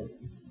I did.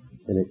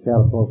 And it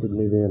catapulted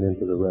me then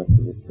into the rest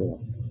of the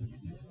steps.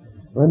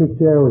 Let me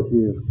share with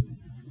you,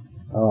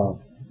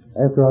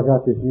 after I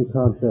got this new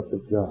concept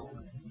of God,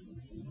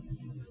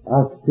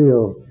 I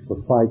still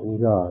was fighting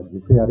God.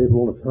 You see, I didn't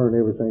want to turn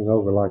everything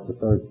over like the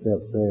third step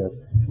says,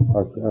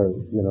 or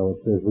it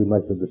says we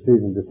make the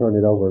decision to turn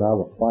it over, and I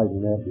was fighting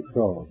that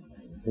because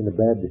in the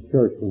Baptist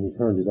church, when you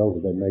turned it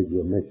over, they made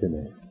you a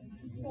missionary.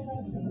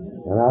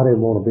 And I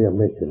didn't want to be a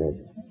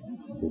missionary,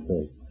 you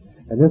see.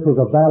 And this was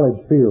a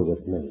valid fear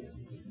with me.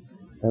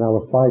 And I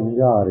was fighting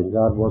God, and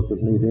God worked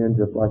with me then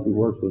just like He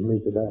works with me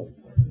today.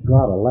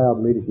 God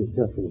allowed me to get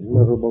just as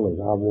miserable as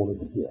I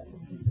wanted to get.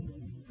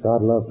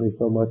 God loves me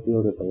so much,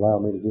 He'll just allow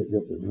me to get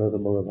just as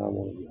miserable as I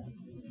want to get.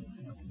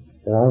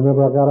 And I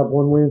remember I got up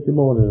one Wednesday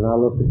morning, and I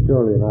looked at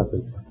Shirley, and I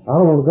said, I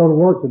don't want to go to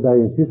work today.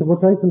 And she said, well,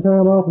 take some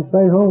time off and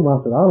stay home. I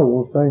said, I don't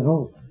want to stay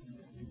home.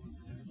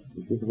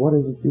 She said, what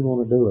is it you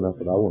want to do? And I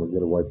said, I want to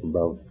get away from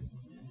both.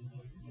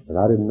 And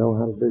I didn't know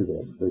how to do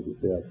that because, you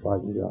see, I was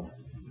fighting God.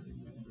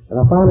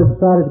 And I finally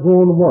decided to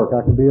go on to work.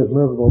 I could be as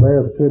miserable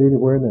there as I could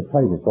anywhere, and they'd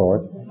pay me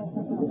for it.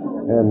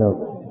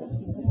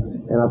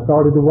 And I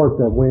started to work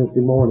that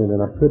Wednesday morning, and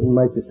I couldn't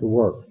make it to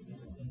work.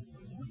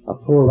 I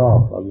pulled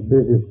off on the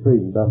busiest street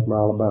in Bessemer,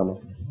 Alabama,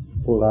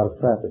 pulled out of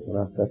traffic, and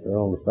I sat there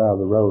on the side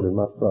of the road in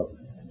my truck,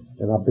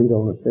 and I beat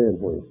on the steering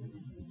wheel,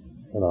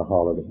 and I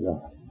hollered at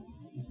God.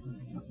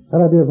 And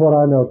I did what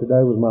I know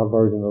today was my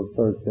version of the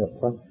third step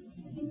prayer.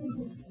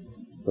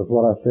 Because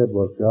what I said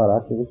was, God,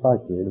 I can't fight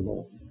you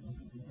anymore.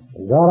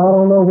 And God, I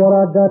don't know what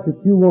I got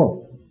that you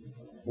want.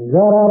 And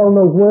God, I don't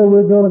know where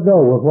we're going to go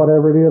with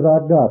whatever it is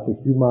I got that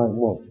you might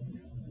want.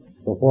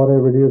 But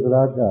whatever it is that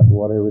I got,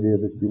 whatever it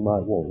is that you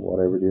might want,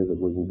 whatever it is that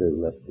we can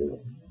do, let's do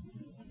it.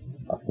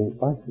 I can't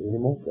fight you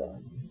anymore, God.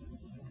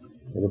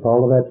 And if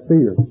all of that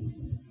fear,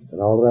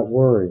 and all of that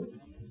worry,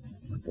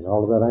 and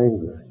all of that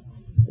anger,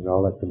 and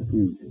all that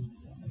confusion,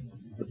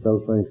 if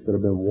those things could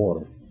have been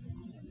water,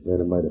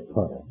 they'd have made a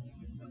puddle.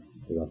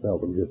 And I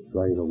felt them just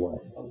drain away.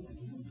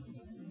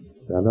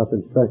 Now,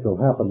 nothing special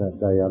happened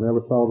that day. I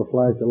never saw the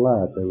flash of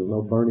light. There was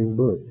no burning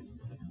bush.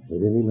 They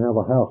didn't even have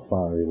a house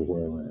fire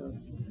anywhere around.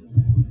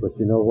 But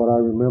you know what I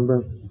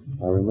remember?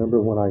 I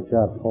remember when I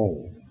got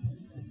home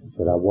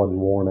that I wasn't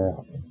worn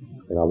out,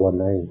 and I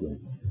wasn't angry,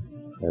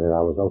 and that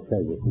I was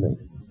okay with me.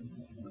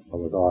 I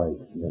was all right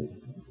with me.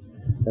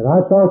 And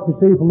I thought, you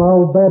see, from my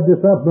old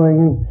Baptist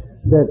upbringing,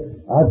 that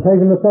I'd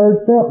taken the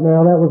third step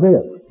now, that was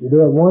it. You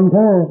do it one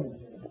time.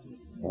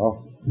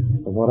 Well,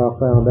 and what I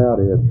found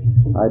out is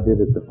I did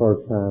it the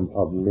first time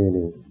of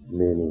many,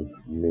 many,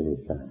 many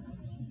times.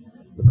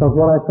 Because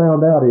what I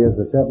found out is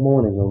that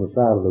morning on the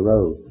side of the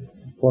road,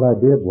 what I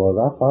did was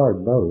I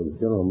fired Bo, the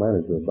general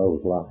manager of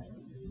Bo's Life.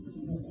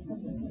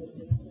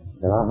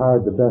 And I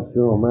hired the best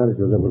general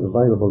manager that was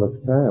available at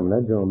the time, and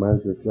that general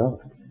manager is God.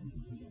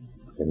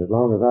 And as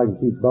long as I can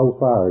keep Bo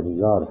fired and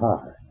God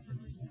hired,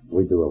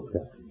 we do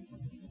okay.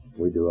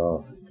 We do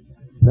all right.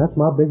 And that's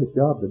my biggest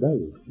job today,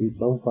 is to keep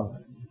Bo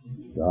fired,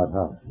 God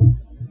hired.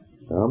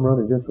 Now I'm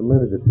running just a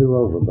minute or two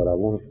over, but I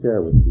want to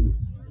share with you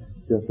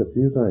just a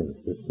few things,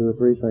 just 2 or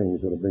 3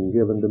 things that have been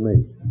given to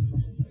me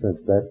since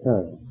that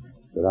time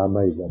that I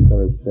made that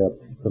third step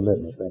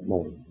commitment that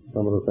morning.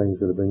 Some of the things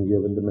that have been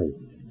given to me.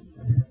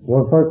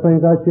 One of the first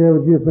things I share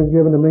with you that's been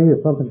given to me is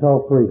something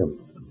called freedom.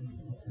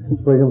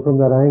 Freedom from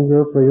that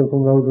anger, freedom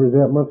from those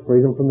resentments,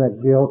 freedom from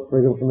that guilt,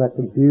 freedom from that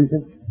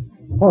confusion.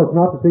 Oh, it's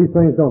not that these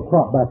things don't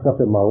crop back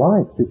up in my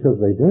life, because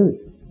they do.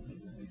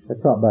 They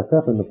crop back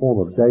up in the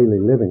form of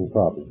daily living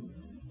problems.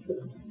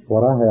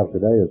 What I have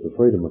today is the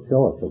freedom of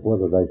choice of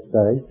whether they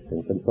stay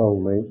and control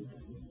me,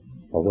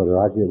 or whether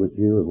I get with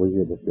you and we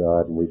get with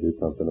God and we do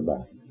something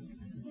about it.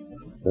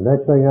 The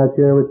next thing I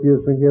share with you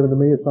that's been given to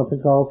me is something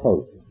called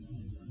hope.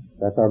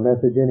 That's our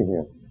message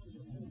anyhow.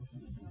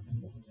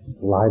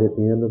 Light at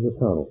the end of the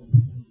tunnel.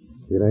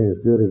 It ain't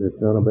as good as it's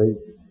going to be,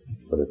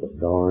 but it's a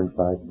darn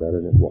sight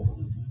better than it was.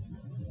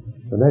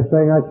 The next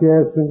thing I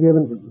share that's been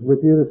given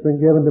with you that's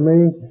been given to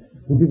me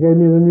is you gave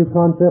me the new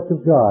concept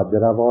of God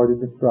that I've already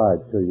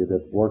described to you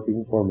that's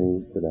working for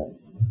me today.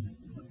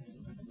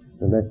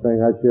 The next thing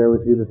I share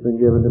with you that's been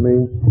given to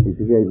me is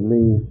you gave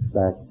me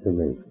back to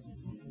me.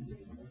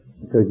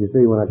 Because you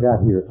see, when I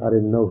got here, I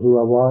didn't know who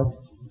I was,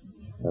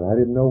 and I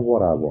didn't know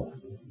what I was.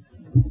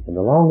 And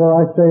the longer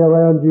I stay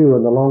around you,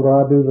 and the longer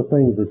I do the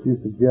things that you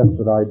suggest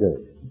that I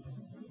do,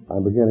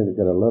 I'm beginning to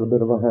get a little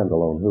bit of a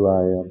handle on who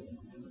I am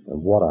and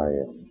what I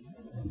am.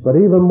 But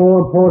even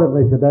more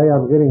importantly today,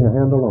 I'm getting a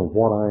handle on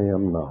what I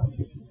am not.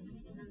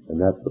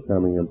 And that's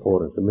becoming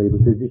important to me,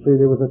 because you see,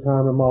 there was a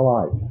time in my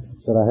life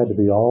that I had to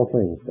be all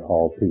things to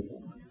all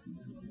people.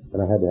 And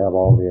I had to have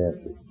all the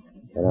answers.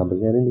 And I'm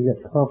beginning to get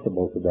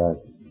comfortable today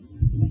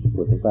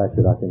with the fact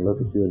that I can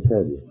look at you and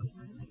tell you,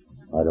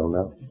 I don't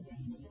know.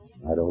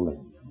 I don't know.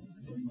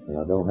 And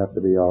I don't have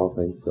to be all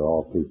things to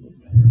all people.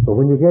 But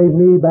when you gave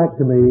me back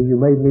to me, you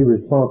made me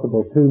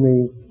responsible to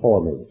me, for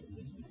me.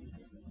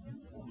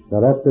 Now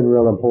that's been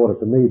real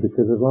important to me,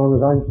 because as long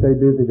as I can stay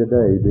busy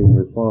today being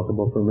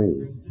responsible for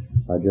me,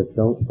 I just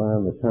don't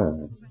find the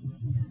time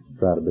to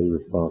try to be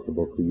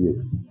responsible for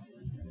you.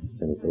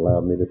 And it's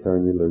allowed me to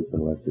turn you loose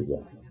and let you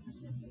go.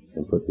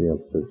 And put the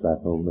emphasis back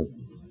on me.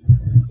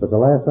 But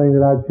the last thing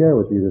that I'd share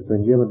with you that's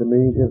been given to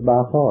me is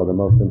by far the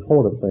most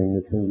important thing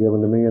that's been given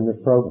to me in this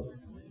program.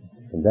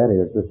 And that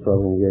is, this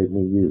program gave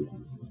me you.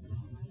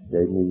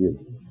 Gave me you.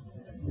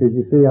 Because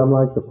you see, I'm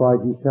like the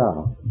frightened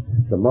child.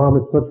 The mom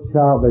has put the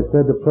child, they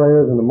said the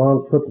prayers, and the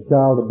mom's put the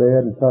child to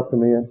bed and tucked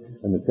him in,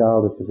 and the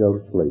child is to go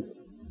to sleep.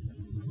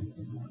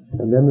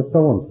 And then the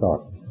storm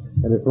starts.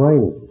 And it's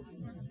raining.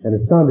 And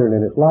it's thundering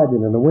and it's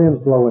lightning and the wind's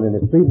blowing and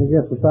it's beating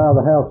against the side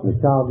of the house and the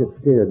child gets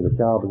scared and the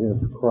child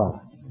begins to cry.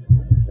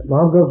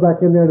 Mom goes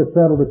back in there to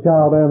settle the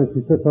child down and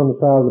she sits on the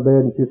side of the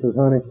bed and she says,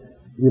 honey,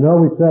 you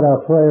know we said our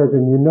prayers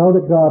and you know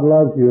that God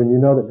loves you and you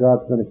know that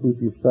God's going to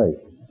keep you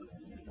safe.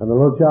 And the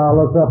little child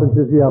looks up and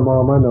says, yeah,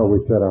 Mom, I know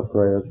we said our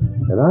prayers.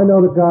 And I know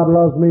that God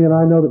loves me and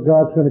I know that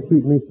God's going to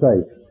keep me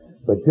safe.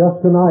 But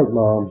just tonight,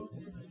 Mom,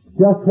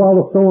 just while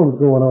the storm's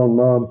going on,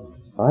 Mom,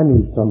 I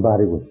need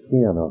somebody with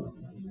skin on it.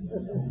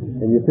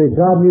 And you see,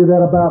 God knew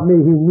that about me.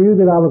 He knew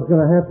that I was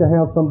going to have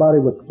somebody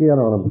with skin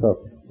on him.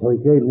 So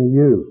He gave me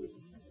you.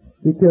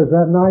 Because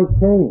that night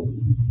came,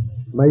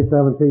 May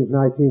 17th,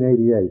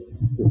 1988.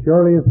 And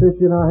Shirley and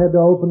Sissy and I had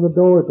to open the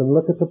doors and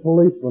look at the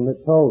policeman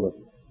that told us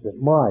that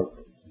Mike,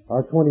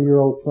 our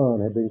 20-year-old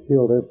son, had been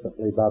killed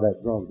instantly by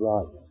that drunk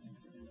driver.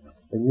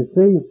 And you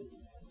see,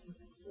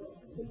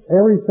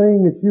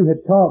 everything that you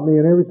had taught me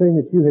and everything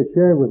that you had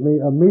shared with me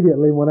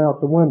immediately went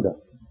out the window.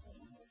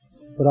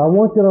 But I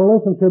want you to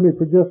listen to me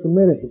for just a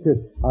minute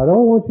because I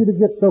don't want you to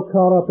get so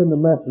caught up in the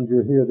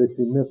messenger here that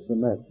you miss the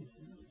message.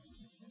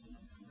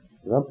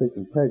 And I'm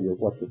thinking to tell you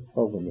what this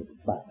program is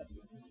about.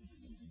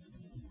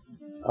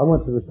 I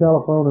went to the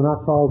telephone and I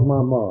called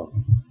my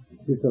mom.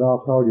 She said,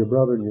 I'll call your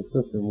brother and your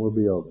sister and we'll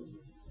be over.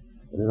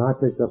 And then I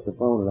picked up the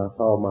phone and I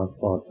called my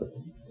sponsor.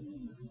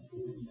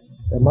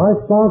 And my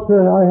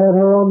sponsor, I had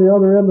her on the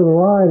other end of the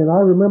line and I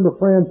remember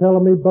Fran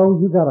telling me,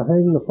 Bo, you gotta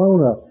hang the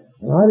phone up.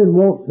 And I didn't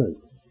want to.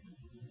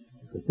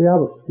 But see, I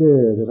was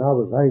scared and I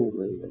was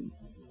angry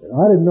and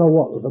I didn't know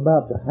what was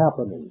about to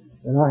happen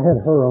and I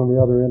had her on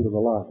the other end of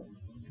the line.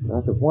 And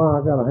I said, why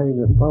I gotta hang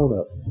this phone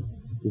up?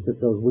 She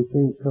said, because we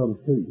can't come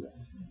to you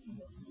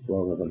as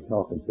long as I'm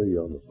talking to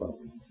you on the phone.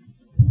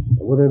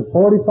 And within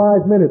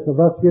 45 minutes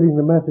of us getting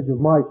the message of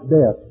Mike's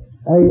death,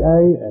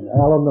 AA and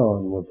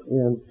Al-Anon was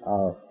in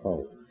our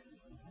home.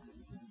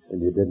 And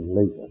you didn't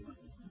leave us.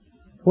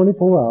 24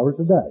 hours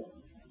a day.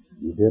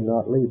 You did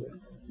not leave us.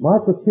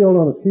 Mike was killed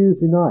on a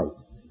Tuesday night,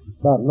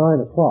 about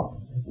 9 o'clock.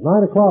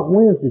 9 o'clock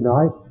Wednesday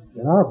night,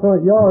 in our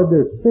front yard,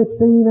 there's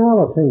 15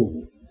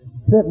 Alateens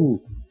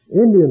sitting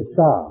Indian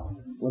style,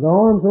 with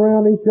arms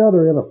around each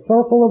other in a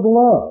circle of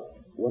love,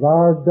 with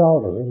our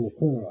daughter in the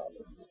center of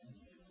it.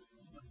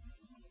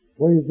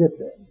 Where do you get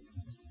that?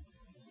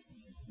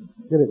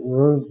 Get it in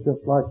rooms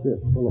just like this,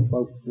 full of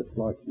folks just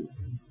like you.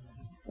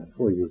 That's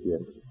where you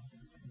get it.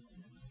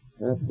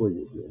 That's where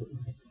you get it.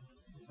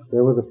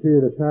 There was a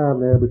period of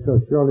time there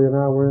because Shirley and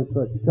I were in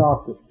such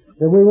shock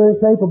that we were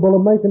incapable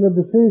of making a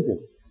decision.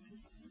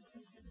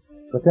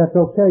 But that's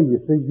okay. You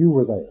see, you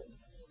were there.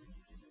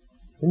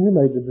 And you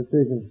made the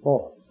decisions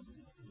for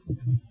us.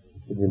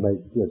 And you made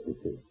good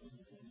decisions.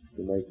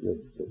 You made good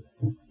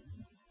decisions.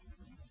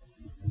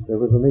 There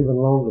was an even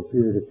longer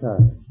period of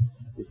time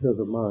because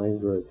of my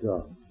anger at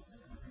God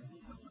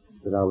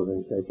that I was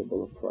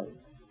incapable of praying.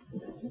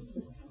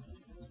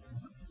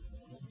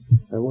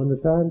 And when the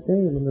time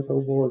came in this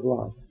old boy's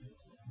life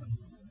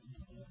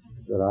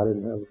that I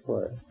didn't have a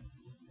prayer,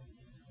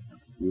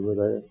 you were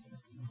there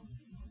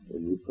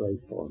and you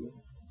prayed for me.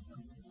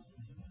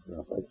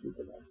 And I thank you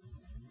for that.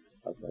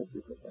 I thank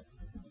you for that.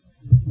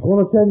 I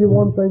want to tell you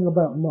one thing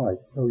about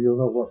Mike so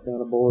you'll know what kind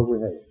of boy we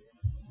had.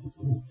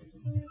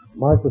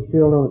 Mike was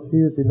killed on a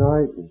Tuesday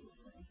night. And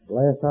the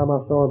last time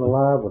I saw him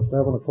alive was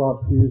 7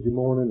 o'clock Tuesday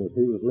morning as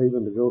he was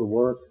leaving to go to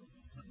work.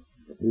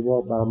 He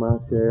walked by my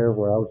chair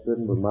where I was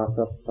sitting with my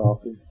cup of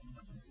coffee.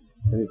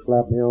 And he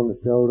slapped me on the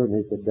shoulder and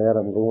he said, Dad,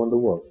 I'm going to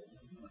work.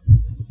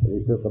 And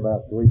he took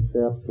about 3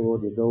 steps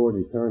toward the door and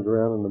he turned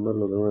around in the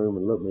middle of the room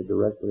and looked me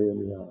directly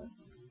in the eye.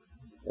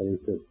 And he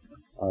said,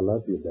 I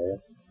love you,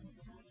 Dad.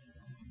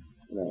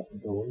 And I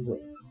said, go and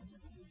work.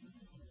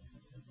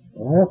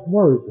 The last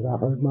words that I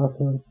heard my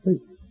son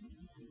speak.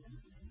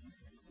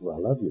 Well, I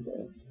love you,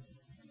 Dad.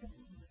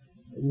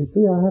 And you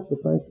see, I have to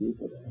thank you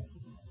for that.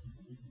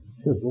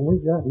 Because when we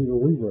got here,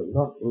 we were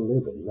not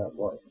living that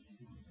way.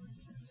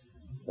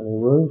 And in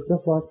rooms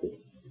just like this,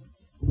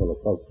 full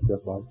of folks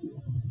just like you,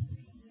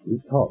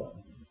 you taught us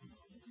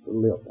to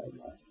live that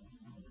life.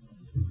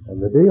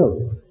 And the deal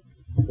is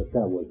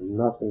that was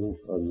nothing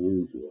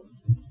unusual.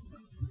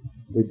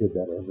 We did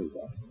that every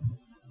day.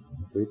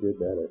 We did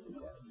that every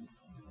day.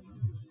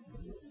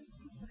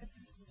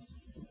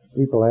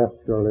 People ask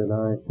Shirley and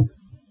I,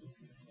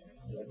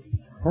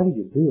 how do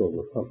you deal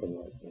with something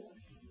like that?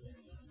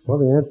 Well,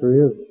 the answer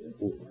is,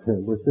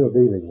 we're still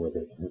dealing with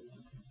it.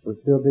 We're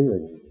still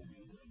dealing with it.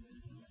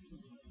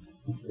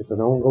 It's an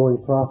ongoing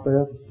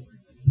process.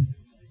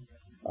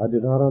 I do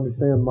not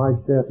understand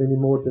Mike's death any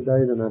more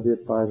today than I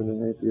did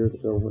 5.5 years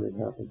ago when it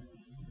happened.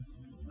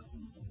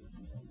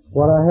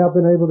 What I have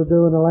been able to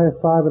do in the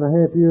last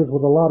 5.5 years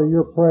with a lot of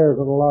your prayers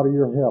and a lot of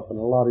your help and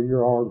a lot of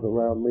your arms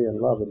around me and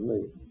loving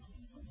me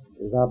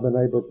is I've been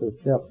able to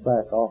step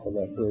back off of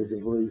that bridge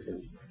of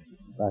reason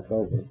back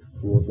over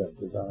toward that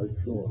desired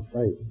shore of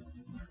faith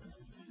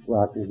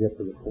where I can get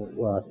to the point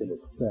where I can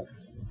accept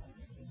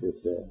his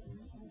death.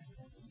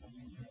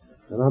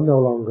 And I'm no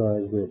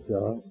longer angry at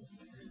God.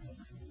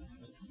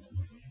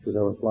 You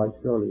know, it's like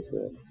Shirley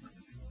said.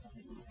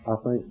 I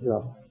thank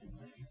God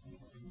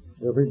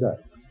every day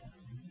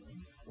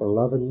for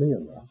loving me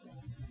enough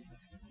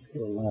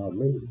to allow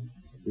me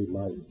to be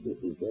my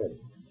sister's daddy.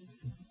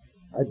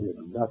 I did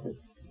nothing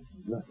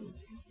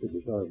to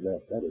deserve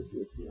that. That is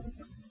just it.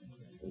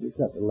 And He's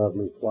got to love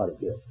me quite a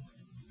bit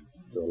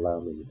to allow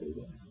me to do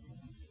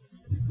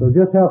that. So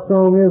just how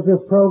strong is this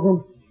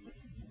program?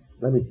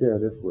 Let me share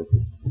this with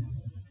you.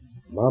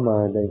 My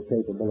mind ain't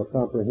capable of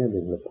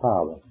comprehending the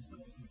power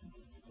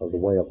of the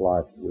way of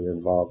life we're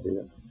involved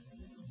in.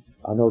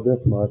 I know this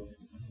much.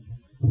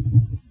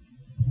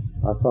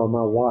 I saw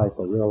my wife,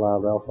 a real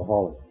live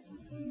alcoholic,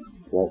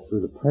 walk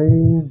through the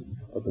pain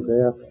of the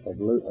death of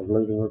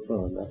losing her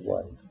son that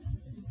way.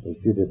 And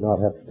she did not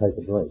have to take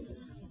a drink.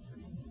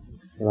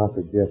 And I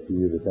suggest to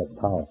you that that's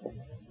powerful.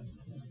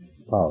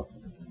 Powerful.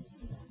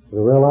 The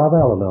real live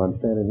Al-Anon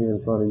standing here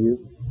in front of you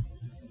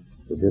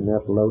that didn't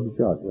have to load the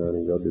shotgun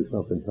and go do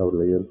something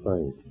totally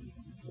insane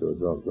to a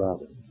drunk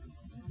driver.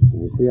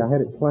 And you see, I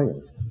had it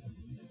planned.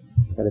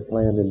 Had it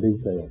planned in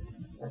detail.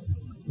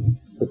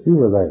 But you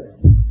were there.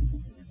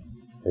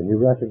 And you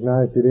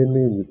recognized it in me,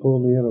 and you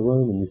pulled me in a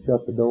room, and you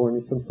shut the door, and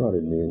you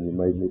confronted me, and you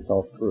made me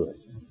talk through it.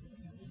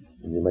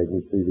 And you made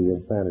me see the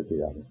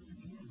insanity of it.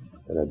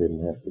 And I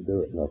didn't have to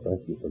do it. No,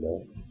 thank you for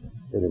that.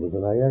 And it was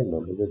an AA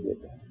number that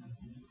did that.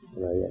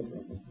 An AA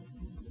number.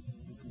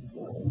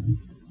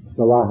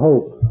 So I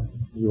hope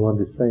you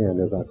understand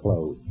as I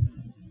close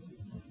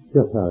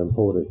just how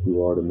important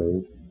you are to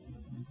me.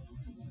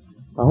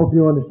 I hope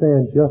you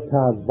understand just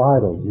how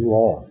vital you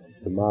are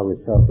to my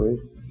recovery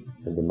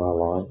and to my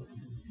life.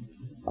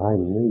 I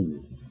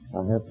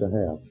have to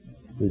have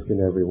each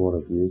and every one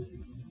of you,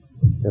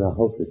 and I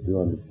hope that you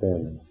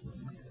understand that.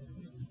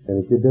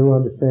 And if you do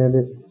understand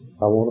it,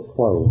 I want to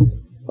close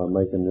by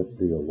making this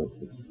deal with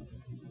you.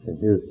 And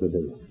here's the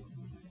deal.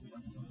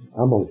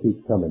 I'm going to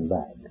keep coming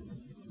back.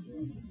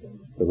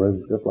 The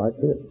room's just like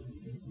this,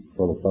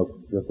 full of folks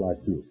just like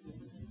you.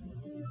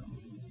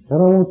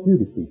 And I want you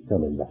to keep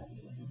coming back.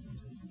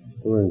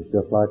 The room's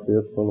just like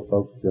this, full of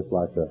folks just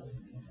like us.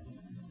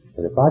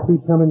 And if I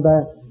keep coming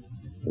back,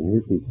 and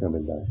you keep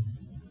coming back,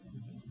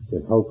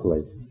 then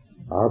hopefully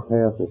our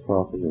path will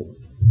cross again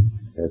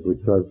as we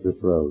trudge this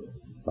road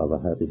of a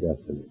happy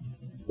destiny.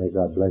 May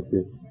God bless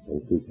you and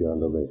keep you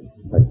on the list.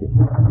 Thank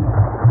you.